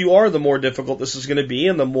north you are, the more difficult this is going to be,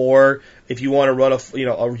 and the more, if you want to run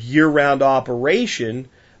a year-round operation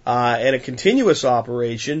and a continuous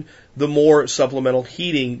operation, the more supplemental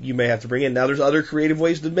heating you may have to bring in. Now, there's other creative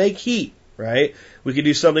ways to make heat, right? We could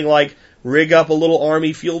do something like rig up a little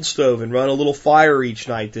army field stove and run a little fire each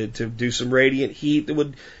night to do some radiant heat that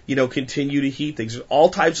would, continue to heat things. There's all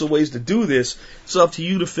types of ways to do this. It's up to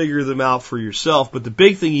you to figure them out for yourself. But the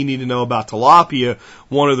big thing you need to know about tilapia,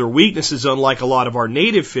 one of their weaknesses, unlike a lot of our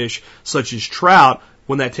native fish, such as trout,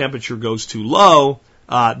 when that temperature goes too low,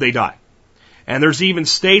 they die. And there's even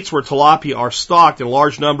states where tilapia are stocked in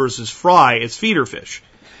large numbers as fry, as feeder fish.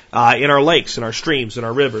 In our lakes, in our streams, in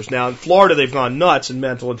our rivers. Now, in Florida, they've gone nuts and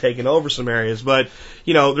mental and taken over some areas, but,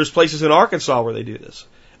 there's places in Arkansas where they do this.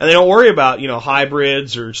 And they don't worry about,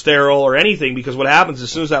 hybrids or sterile or anything, because what happens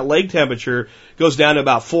as soon as that lake temperature goes down to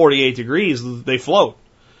about 48 degrees, they float.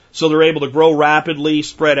 So they're able to grow rapidly,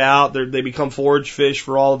 spread out, they become forage fish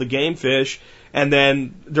for all of the game fish, and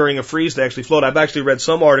then during a freeze they actually float. I've actually read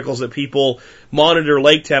some articles that people monitor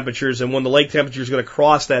lake temperatures, and when the lake temperature is going to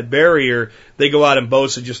cross that barrier, they go out in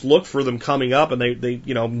boats and just look for them coming up, and they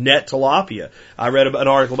net tilapia. I read an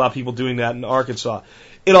article about people doing that in Arkansas.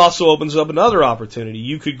 It also opens up another opportunity.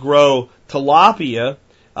 You could grow tilapia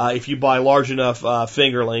if you buy large enough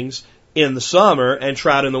fingerlings in the summer and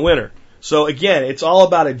trout in the winter. So again, it's all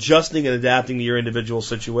about adjusting and adapting to your individual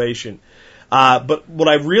situation. But what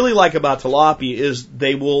I really like about tilapia is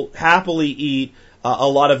they will happily eat a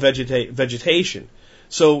lot of vegetation.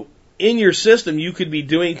 So in your system, you could be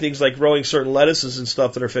doing things like growing certain lettuces and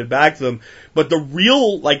stuff that are fed back to them. But the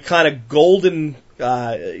real, kind of golden,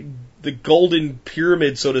 the golden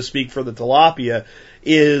pyramid, so to speak, for the tilapia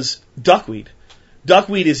is duckweed.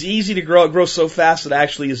 Duckweed is easy to grow. It grows so fast it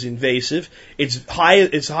actually is invasive. It's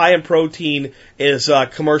high in protein as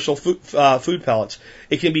commercial food pellets.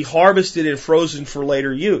 It can be harvested and frozen for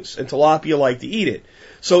later use, and tilapia like to eat it.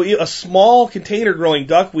 So a small container growing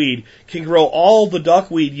duckweed can grow all the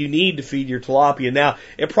duckweed you need to feed your tilapia. Now,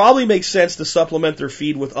 it probably makes sense to supplement their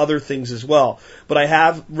feed with other things as well, but I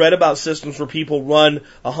have read about systems where people run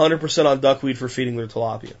 100% on duckweed for feeding their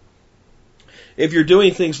tilapia. If you're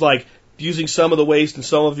doing things like using some of the waste and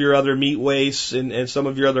some of your other meat wastes and some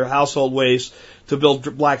of your other household waste to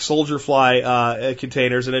build black soldier fly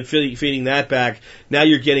containers and then feeding that back, now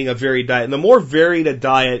you're getting a varied diet. And the more varied a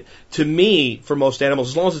diet, to me, for most animals,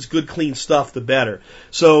 as long as it's good, clean stuff, the better.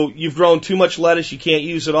 So you've grown too much lettuce, you can't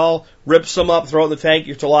use it all, rip some up, throw it in the tank,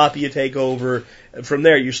 your tilapia take over. From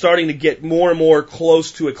there, you're starting to get more and more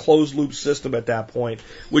close to a closed loop system at that point,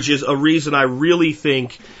 which is a reason I really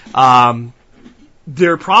think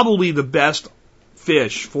they're probably the best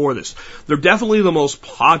fish for this. They're definitely the most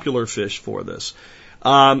popular fish for this.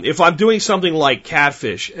 If I'm doing something like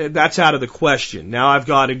catfish, that's out of the question. Now I've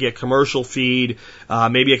got to get commercial feed.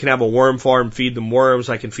 Maybe I can have a worm farm, feed them worms.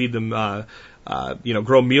 I can feed them, grow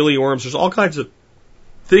mealyworms. There's all kinds of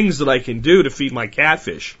things that I can do to feed my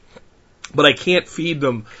catfish. But I can't feed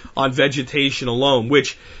them on vegetation alone,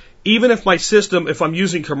 which even if my system, if I'm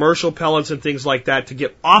using commercial pellets and things like that to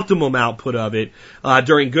get optimum output of it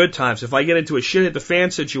during good times, if I get into a shit hit the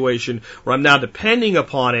fan situation where I'm now depending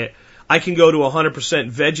upon it, I can go to a 100%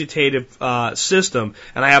 vegetative system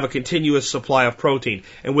and I have a continuous supply of protein.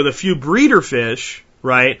 And with a few breeder fish,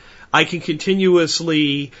 right, I can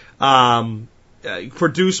continuously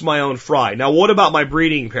produce my own fry. Now, what about my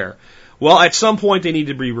breeding pair? Well, at some point they need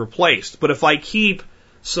to be replaced. But if I keep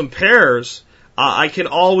some pairs, I can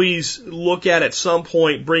always look at some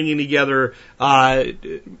point bringing together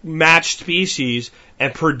matched species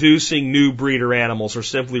and producing new breeder animals or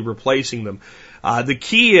simply replacing them. The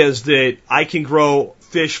key is that I can grow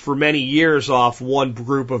fish for many years off one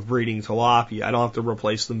group of breeding tilapia. I don't have to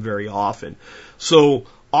replace them very often. So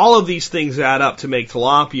all of these things add up to make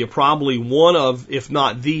tilapia probably one of, if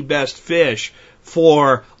not the best fish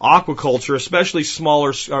for aquaculture, especially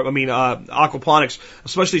aquaponics,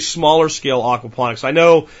 especially smaller scale aquaponics. I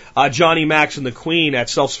know Johnny Max and the Queen at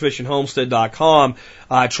selfsufficienthomestead.com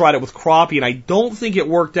tried it with crappie, and I don't think it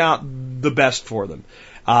worked out the best for them.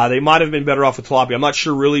 They might have been better off with tilapia. I'm not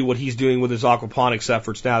sure really what he's doing with his aquaponics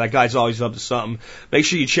efforts now. That guy's always up to something. Make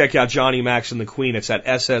sure you check out Johnny Max and the Queen. It's at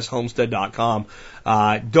sshomestead.com.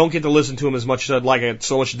 Don't get to listen to him as much as I'd like. I had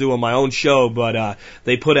so much to do on my own show, but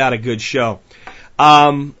they put out a good show.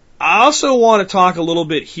 I also want to talk a little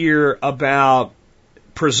bit here about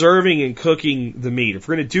preserving and cooking the meat. If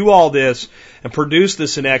we're going to do all this and produce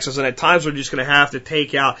this in excess, and at times we're just going to have to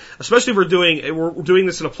take out, especially if we're doing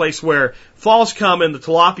this in a place where fall's coming, the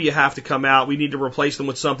tilapia have to come out, we need to replace them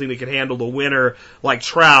with something that can handle the winter, like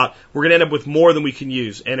trout, we're going to end up with more than we can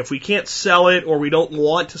use. And if we can't sell it or we don't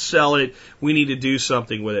want to sell it, we need to do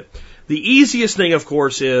something with it. The easiest thing, of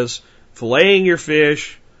course, is filleting your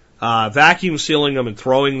fish, vacuum sealing them and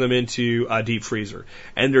throwing them into a deep freezer.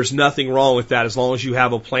 And there's nothing wrong with that as long as you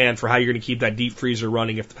have a plan for how you're going to keep that deep freezer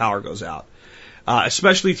running if the power goes out.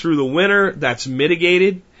 Especially through the winter, that's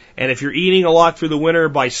mitigated. And if you're eating a lot through the winter,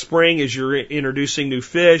 by spring, as you're introducing new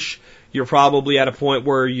fish, you're probably at a point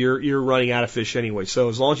where you're running out of fish anyway. So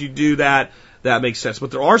as long as you do that, that makes sense.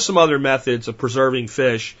 But there are some other methods of preserving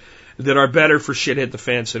fish that are better for shit hit the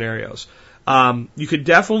fan scenarios. You could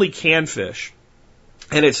definitely can fish.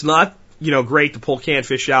 And it's not, great to pull canned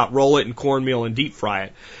fish out, roll it in cornmeal and deep fry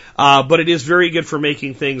it. But it is very good for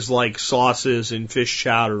making things like sauces and fish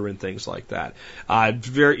chowder and things like that.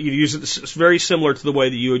 It's very similar to the way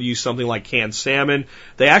that you would use something like canned salmon.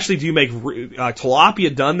 They actually do make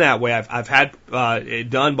tilapia done that way. I've had it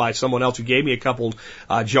done by someone else who gave me a couple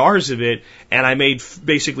jars of it, and I made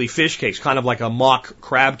basically fish cakes, kind of like a mock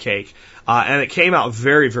crab cake, and it came out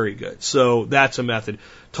very, very good. So that's a method.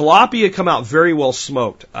 Tilapia come out very well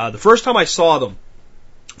smoked. The first time I saw them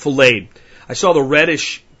filleted, I saw the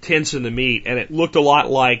reddish tints in the meat, and it looked a lot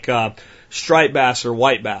like striped bass or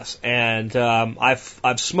white bass. And I've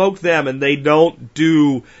smoked them, and they don't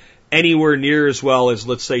do anywhere near as well as,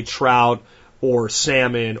 let's say, trout or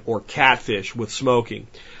salmon or catfish with smoking.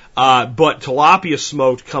 But tilapia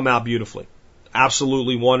smoked come out beautifully.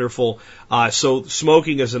 Absolutely wonderful. So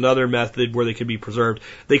smoking is another method where they can be preserved.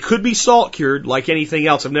 They could be salt cured like anything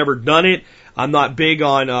else. I've never done it. I'm not big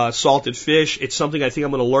on salted fish. It's something I think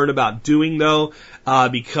I'm going to learn about doing though,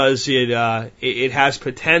 because it has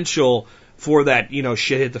potential for that,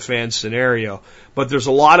 shit hit the fan scenario. But there's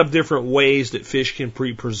a lot of different ways that fish can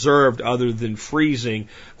be preserved other than freezing.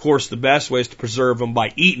 Of course, the best way is to preserve them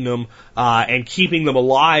by eating them and keeping them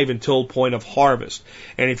alive until point of harvest.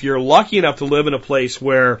 And if you're lucky enough to live in a place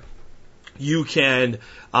where you can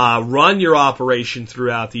run your operation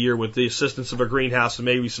throughout the year with the assistance of a greenhouse and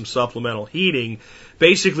maybe some supplemental heating,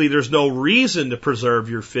 basically there's no reason to preserve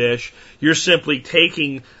your fish. You're simply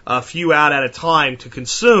taking a few out at a time to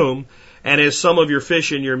consume. And as some of your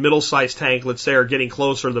fish in your middle-sized tank, let's say, are getting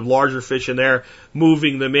closer, the larger fish in there,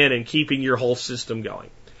 moving them in and keeping your whole system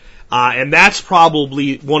going. And that's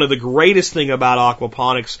probably one of the greatest thing about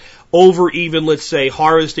aquaponics over even, let's say,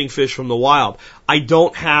 harvesting fish from the wild. I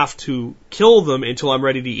don't have to kill them until I'm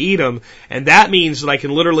ready to eat them. And that means that I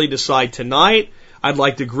can literally decide tonight I'd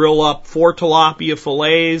like to grill up 4 tilapia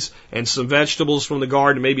fillets and some vegetables from the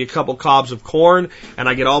garden, maybe a couple cobs of corn, and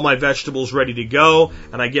I get all my vegetables ready to go,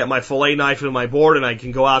 and I get my fillet knife in my board, and I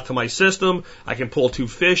can go out to my system, I can pull 2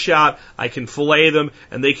 fish out, I can fillet them,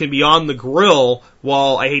 and they can be on the grill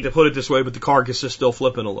while, I hate to put it this way, but the carcass is still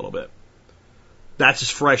flipping a little bit. That's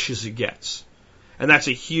as fresh as it gets. And that's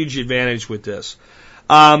a huge advantage with this.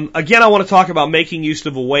 Again, I want to talk about making use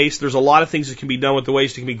of a waste. There's a lot of things that can be done with the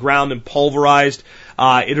waste. It can be ground and pulverized.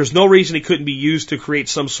 There's no reason it couldn't be used to create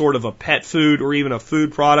some sort of a pet food or even a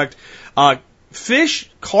food product.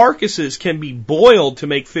 Fish carcasses can be boiled to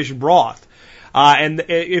make fish broth. And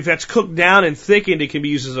if that's cooked down and thickened, it can be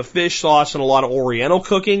used as a fish sauce in a lot of Oriental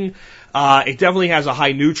cooking. It definitely has a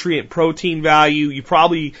high nutrient protein value. You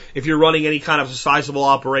probably, if you're running any kind of a sizable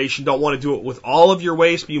operation, don't want to do it with all of your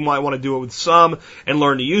waste, but you might want to do it with some and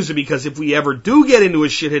learn to use it, because if we ever do get into a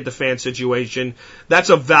shit hit the fan situation, that's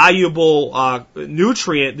a valuable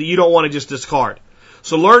nutrient that you don't want to just discard.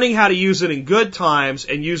 So learning how to use it in good times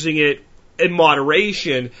and using it in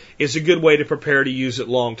moderation is a good way to prepare to use it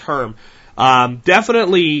long term.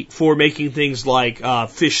 Definitely for making things like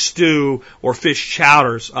fish stew or fish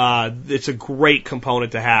chowders, it's a great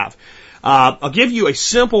component to have. I'll give you a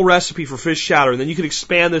simple recipe for fish chowder, and then you can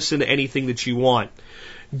expand this into anything that you want.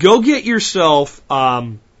 Go get yourself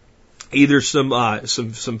either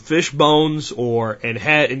some fish bones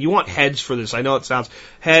and you want heads for this. I know it sounds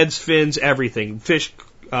heads, fins, everything, fish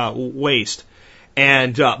waste.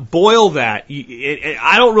 And boil that.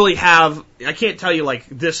 I don't really have, I can't tell you like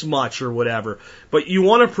this much or whatever, but you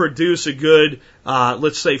want to produce a good,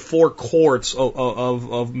 let's say 4 quarts of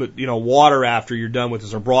water after you're done with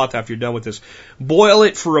this, or broth after you're done with this. Boil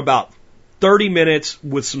it for about 30 minutes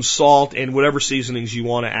with some salt and whatever seasonings you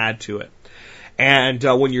want to add to it. And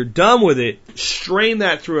when you're done with it, strain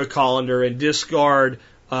that through a colander and discard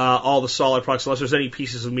all the solid products, unless there's any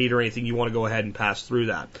pieces of meat or anything you want to go ahead and pass through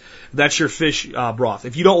that. That's your fish broth.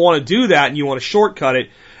 If you don't want to do that and you want to shortcut it,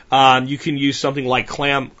 You can use something like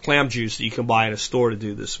clam juice that you can buy in a store to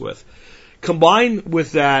do this with. Combine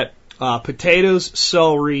with that potatoes,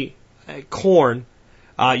 celery, corn.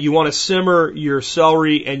 You want to simmer your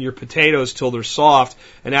celery and your potatoes till they're soft,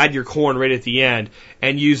 and add your corn right at the end,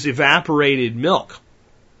 and use evaporated milk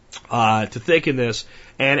to thicken this,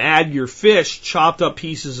 and add your fish, chopped up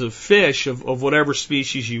pieces of fish of whatever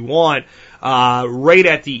species you want, right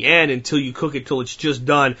at the end until you cook it till it's just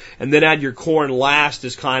done, and then add your corn last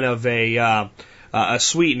as kind of a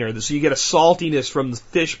sweetener. So you get a saltiness from the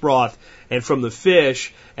fish broth and from the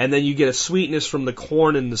fish, and then you get a sweetness from the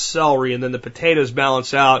corn and the celery, and then the potatoes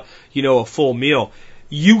balance out, a full meal.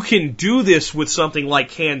 You can do this with something like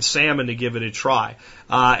canned salmon to give it a try.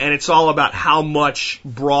 And it's all about how much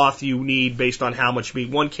broth you need based on how much meat.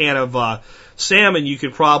 1 can of salmon, you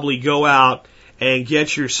could probably go out and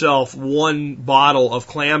get yourself 1 bottle of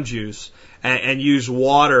clam juice and use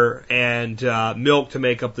water and milk to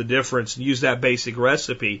make up the difference, and use that basic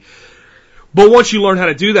recipe. But once you learn how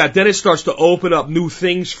to do that, then it starts to open up new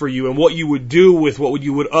things for you and what you would do with what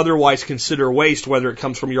you would otherwise consider waste, whether it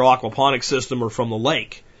comes from your aquaponics system or from the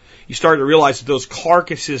lake. You start to realize that those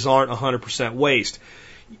carcasses aren't 100% waste.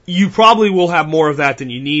 You probably will have more of that than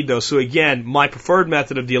you need, though. So again, my preferred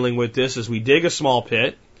method of dealing with this is we dig a small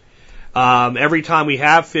pit. Every time we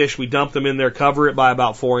have fish, we dump them in there, cover it by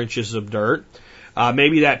about 4 inches of dirt.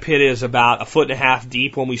 Maybe that pit is about 1.5 feet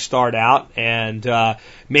deep when we start out, and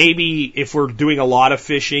maybe if we're doing a lot of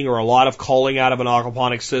fishing or a lot of culling out of an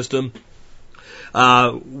aquaponics system,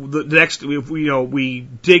 we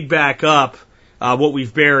dig back up what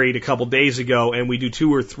we've buried a couple days ago, and we do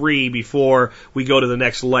 2 or 3 before we go to the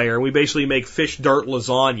next layer. And we basically make fish dirt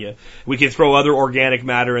lasagna. We can throw other organic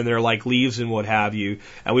matter in there like leaves and what have you.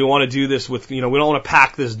 And we want to do this with, we don't want to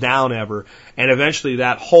pack this down ever. And eventually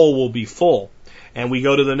that hole will be full. And we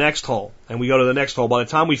go to the next hole, and we go to the next hole. By the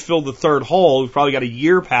time we fill the 3rd hole, we've probably got a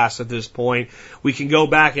year past at this point, we can go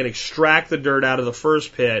back and extract the dirt out of the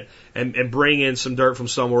first pit and bring in some dirt from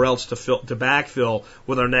somewhere else to backfill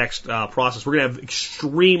with our next process. We're going to have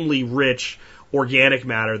extremely rich organic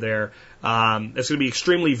matter there. It's going to be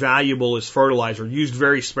extremely valuable as fertilizer, used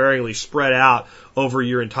very sparingly, spread out over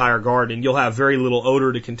your entire garden, and you'll have very little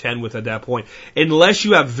odor to contend with at that point, unless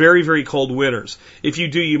you have very, very cold winters. If you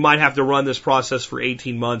do, you might have to run this process for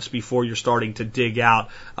 18 months before you're starting to dig out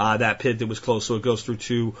that pit that was closed, so it goes through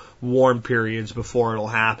 2 warm periods before it'll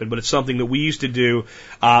happen. But it's something that we used to do.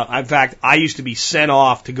 In fact, I used to be sent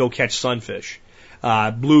off to go catch sunfish.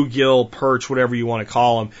 Bluegill, perch, whatever you want to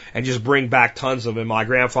call them, and just bring back tons of them. My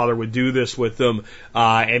grandfather would do this with them,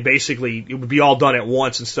 and basically it would be all done at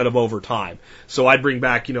once instead of over time. So I'd bring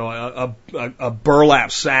back, a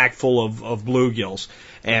burlap sack full of bluegills,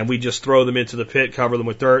 and we just throw them into the pit, cover them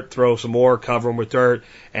with dirt, throw some more, cover them with dirt,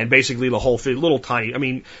 and basically the whole thing, little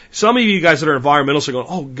tiny. Some of you guys that are environmentalists are going,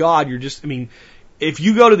 oh God, if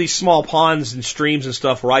you go to these small ponds and streams and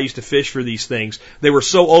stuff where I used to fish for these things, they were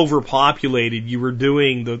so overpopulated, you were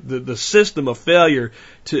doing the system a favor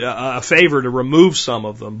to remove some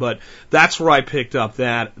of them. But that's where I picked up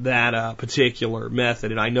that particular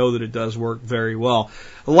method, and I know that it does work very well.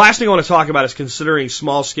 The last thing I want to talk about is considering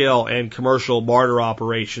small scale and commercial barter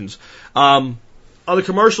operations. On the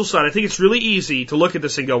commercial side, I think it's really easy to look at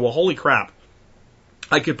this and go, well, holy crap,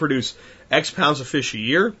 I could produce X pounds of fish a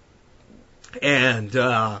year. And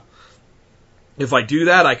if I do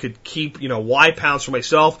that, I could keep, Y pounds for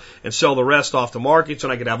myself and sell the rest off the markets,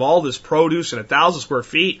 and I could have all this produce in 1,000 square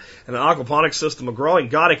feet and an aquaponics system of growing.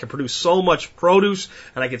 God, I could produce so much produce,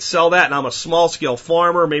 and I could sell that, and I'm a small-scale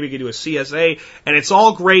farmer. Maybe I could do a CSA, and it's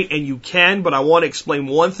all great, and you can, but I want to explain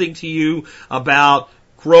one thing to you about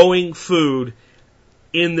growing food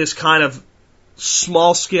in this kind of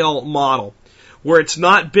small-scale model, where it's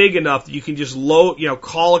not big enough that you can just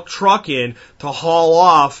call a truck in to haul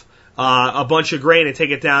off a bunch of grain and take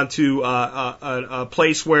it down to a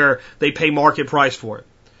place where they pay market price for it.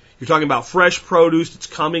 You're talking about fresh produce that's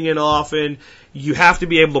coming in often. You have to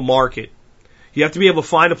be able to market. You have to be able to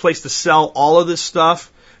find a place to sell all of this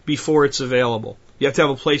stuff before it's available. You have to have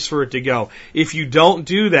a place for it to go. If you don't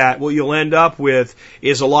do that, what you'll end up with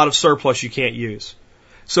is a lot of surplus you can't use.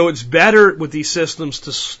 So it's better with these systems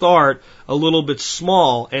to start a little bit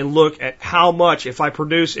small and look at how much, if I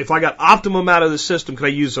got optimum out of the system, could I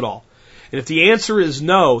use it all? And if the answer is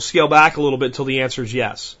no, scale back a little bit until the answer is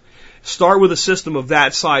yes. Start with a system of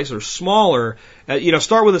that size or smaller.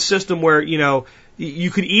 Start with a system where,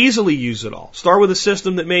 you could easily use it all. Start with a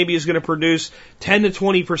system that maybe is going to produce 10 to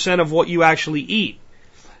 20% of what you actually eat.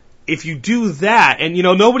 If you do that, and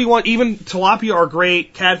nobody even tilapia are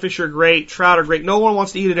great, catfish are great, trout are great, no one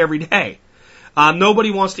wants to eat it every day.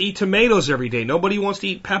 Nobody wants to eat tomatoes every day. Nobody wants to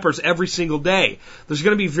eat peppers every single day. There's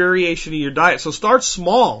going to be variation in your diet. So start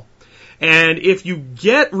small. And if you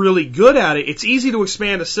get really good at it, it's easy to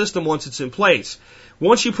expand a system once it's in place.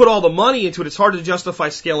 Once you put all the money into it, it's hard to justify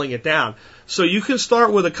scaling it down. So you can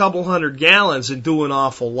start with a couple 100 gallons and do an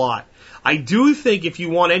awful lot. I do think if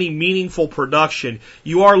you want any meaningful production,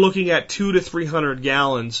 you are looking at 200 to 300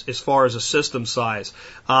 gallons as far as a system size,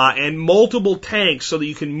 and multiple tanks so that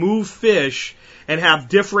you can move fish and have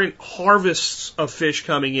different harvests of fish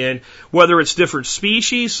coming in, whether it's different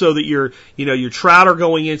species, so that your trout are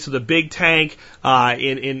going into the big tank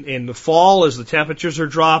in the fall as the temperatures are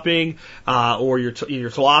dropping, or your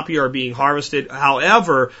tilapia are being harvested.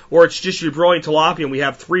 However, or it's just you're growing tilapia and we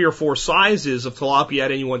have 3 or 4 sizes of tilapia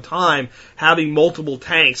at any one time. Having multiple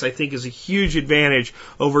tanks, I think, is a huge advantage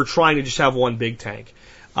over trying to just have one big tank.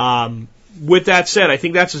 With that said, I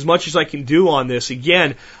think that's as much as I can do on this.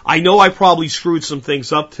 Again, I know I probably screwed some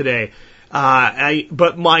things up today,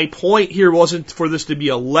 but my point here wasn't for this to be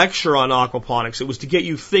a lecture on aquaponics. It was to get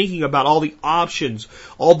you thinking about all the options,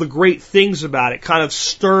 all the great things about it, kind of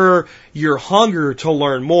stir your hunger to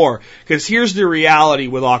learn more. Because here's the reality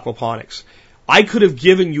with aquaponics. I could have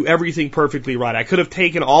given you everything perfectly right. I could have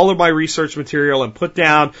taken all of my research material and put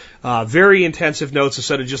down very intensive notes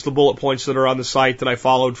instead of just the bullet points that are on the site that I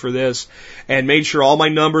followed for this, and made sure all my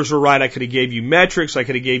numbers were right. I could have gave you metrics. I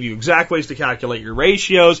could have gave you exact ways to calculate your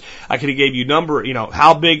ratios. I could have gave you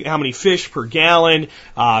how many fish per gallon,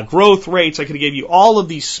 growth rates. I could have gave you all of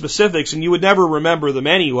these specifics, and you would never remember them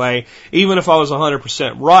anyway, even if I was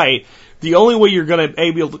 100% right. The only way you're going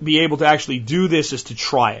to be able to actually do this is to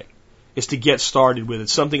try it. Is to get started with it.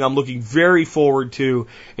 Something I'm looking very forward to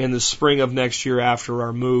in the spring of next year after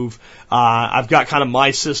our move. I've got kind of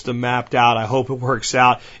my system mapped out. I hope it works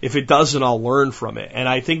out. If it doesn't, I'll learn from it. And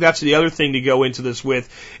I think that's the other thing to go into this with,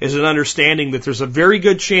 is an understanding that there's a very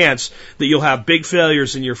good chance that you'll have big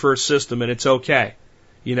failures in your first system, and it's okay.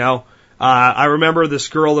 I remember this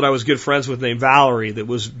girl that I was good friends with named Valerie that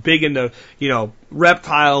was big into,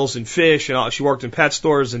 reptiles and fish, and she worked in pet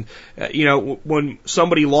stores, and, when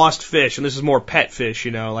somebody lost fish, and this is more pet fish,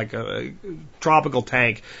 like a tropical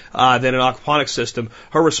tank, than an aquaponics system,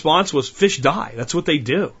 her response was, fish die. That's what they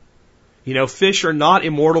do. Fish are not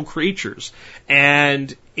immortal creatures.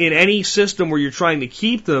 And in any system where you're trying to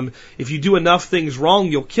keep them, if you do enough things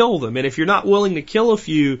wrong, you'll kill them. And if you're not willing to kill a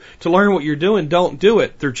few to learn what you're doing, don't do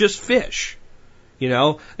it. They're just fish.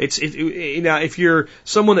 If you're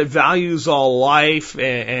someone that values all life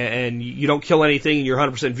and you don't kill anything and you're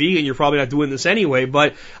 100% vegan, you're probably not doing this anyway.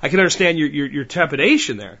 But I can understand your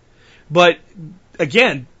trepidation there. But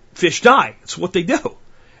again, fish die. That's what they do.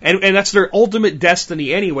 And that's their ultimate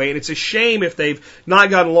destiny anyway, and it's a shame if they've not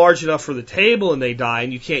gotten large enough for the table and they die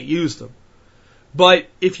and you can't use them. But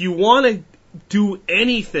if you want to do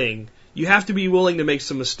anything, you have to be willing to make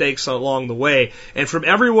some mistakes along the way. And from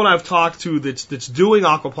everyone I've talked to that's doing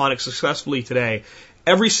aquaponics successfully today,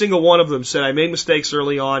 every single one of them said, I made mistakes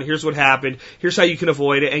early on, here's what happened, here's how you can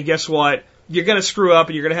avoid it, and guess what? You're going to screw up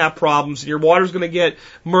and you're going to have problems and your water's going to get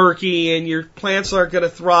murky and your plants aren't going to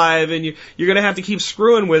thrive and you're going to have to keep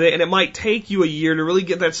screwing with it, and it might take you a year to really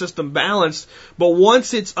get that system balanced, but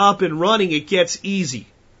once it's up and running, it gets easy.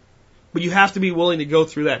 But you have to be willing to go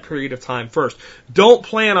through that period of time first. Don't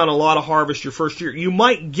plan on a lot of harvest your first year. You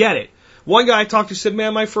might get it. One guy I talked to said,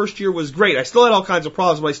 man, my first year was great. I still had all kinds of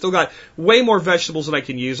problems, but I still got way more vegetables than I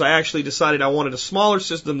can use. I actually decided I wanted a smaller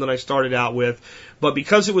system than I started out with, but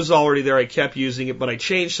because it was already there, I kept using it, but I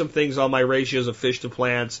changed some things on my ratios of fish to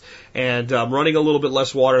plants and running a little bit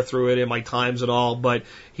less water through it and my times and all, but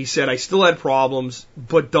he said I still had problems,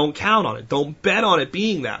 but don't count on it. Don't bet on it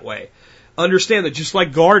being that way. Understand that just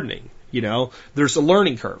like gardening, there's a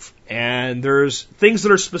learning curve, and there's things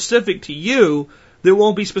that are specific to you that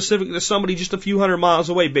won't be specific to somebody just a few hundred miles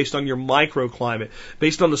away based on your microclimate,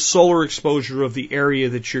 based on the solar exposure of the area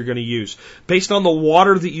that you're going to use, based on the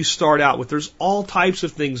water that you start out with. There's all types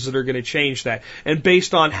of things that are going to change that. And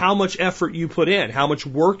based on how much effort you put in, how much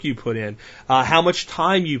work you put in, how much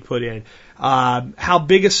time you put in, how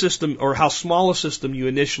big a system or how small a system you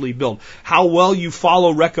initially build, how well you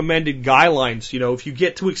follow recommended guidelines. If you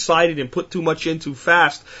get too excited and put too much in too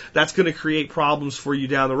fast, that's going to create problems for you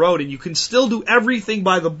down the road. And you can still do everything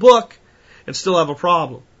by the book and still have a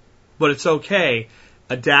problem. But it's okay.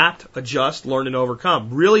 Adapt, adjust, learn, and overcome.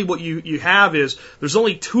 Really what you have is there's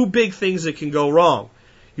only 2 big things that can go wrong.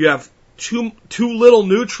 You have too little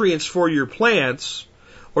nutrients for your plants,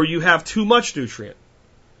 or you have too much nutrient.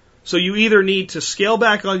 So you either need to scale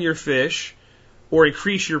back on your fish or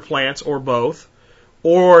increase your plants, or both,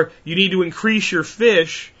 or you need to increase your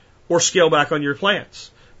fish or scale back on your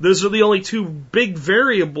plants. Those are the only two big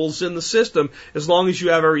variables in the system, as long as you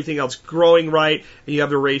have everything else growing right and you have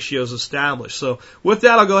the ratios established. So with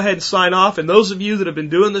that, I'll go ahead and sign off. And those of you that have been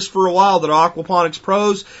doing this for a while, that are aquaponics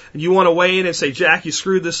pros, and you want to weigh in and say, Jack, you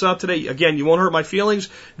screwed this up today, again, you won't hurt my feelings.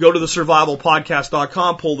 Go to the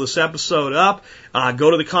survivalpodcast.com, pull this episode up,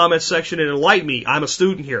 go to the comments section and enlighten me. I'm a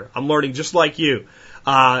student here. I'm learning just like you.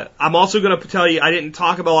 I'm also going to tell you, I didn't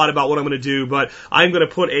talk a lot about what I'm going to do, but I'm going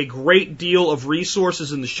to put a great deal of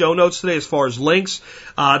resources in the show notes today as far as links.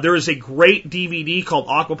 There is a great DVD called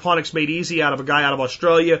Aquaponics Made Easy out of a guy out of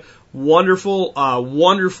Australia. Wonderful,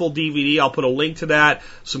 wonderful DVD. I'll put a link to that.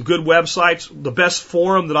 Some good websites. The best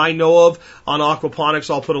forum that I know of on aquaponics,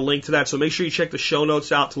 I'll put a link to that. So make sure you check the show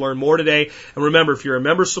notes out to learn more today. And remember, if you're a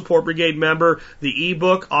Member Support Brigade member, the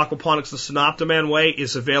ebook, Aquaponics the Synoptoman Way,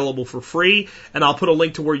 is available for free. And I'll put a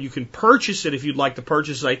link to where you can purchase it if you'd like to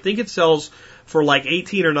purchase it. I think it sells for like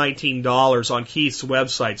 $18 or $19 on Keith's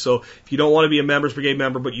website. So if you don't want to be a Members Brigade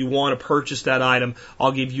member, but you want to purchase that item,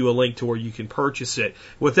 I'll give you a link to where you can purchase it.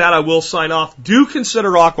 With that, I will sign off. Do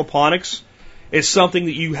consider aquaponics. It's something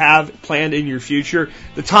that you have planned in your future.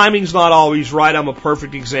 The timing's not always right. I'm a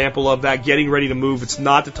perfect example of that. Getting ready to move. It's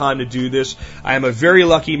not the time to do this. I am a very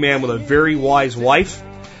lucky man with a very wise wife.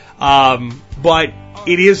 But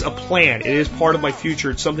it is a plan. It is part of my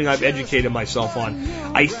future. It's something I've educated myself on.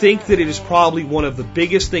 I think that it is probably one of the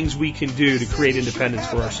biggest things we can do to create independence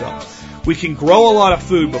for ourselves. We can grow a lot of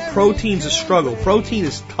food, but protein's a struggle. Protein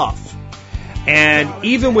is tough. And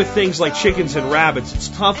even with things like chickens and rabbits, it's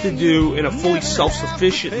tough to do in a fully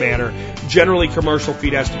self-sufficient manner. Generally, commercial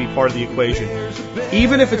feed has to be part of the equation.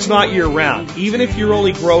 Even if it's not year-round, even if you're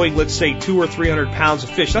only growing, let's say, 200 or 300 pounds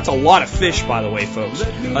of fish, that's a lot of fish, by the way, folks,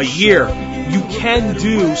 a year, you can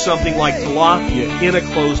do something like tilapia in a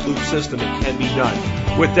closed-loop system. It can be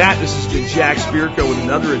done. With that, this has been Jack Spirko with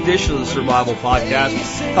another edition of the Survival Podcast,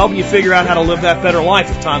 helping you figure out how to live that better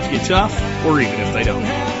life if times get tough, or even if they don't.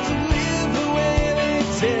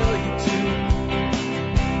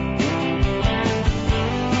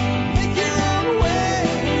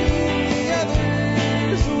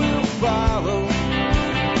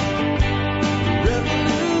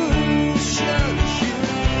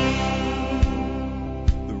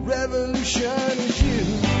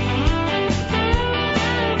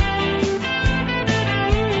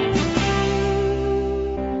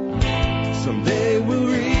 Someday we'll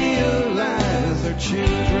realize our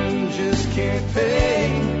children just can't pay.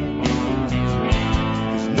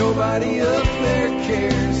 There's nobody up there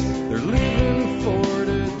cares.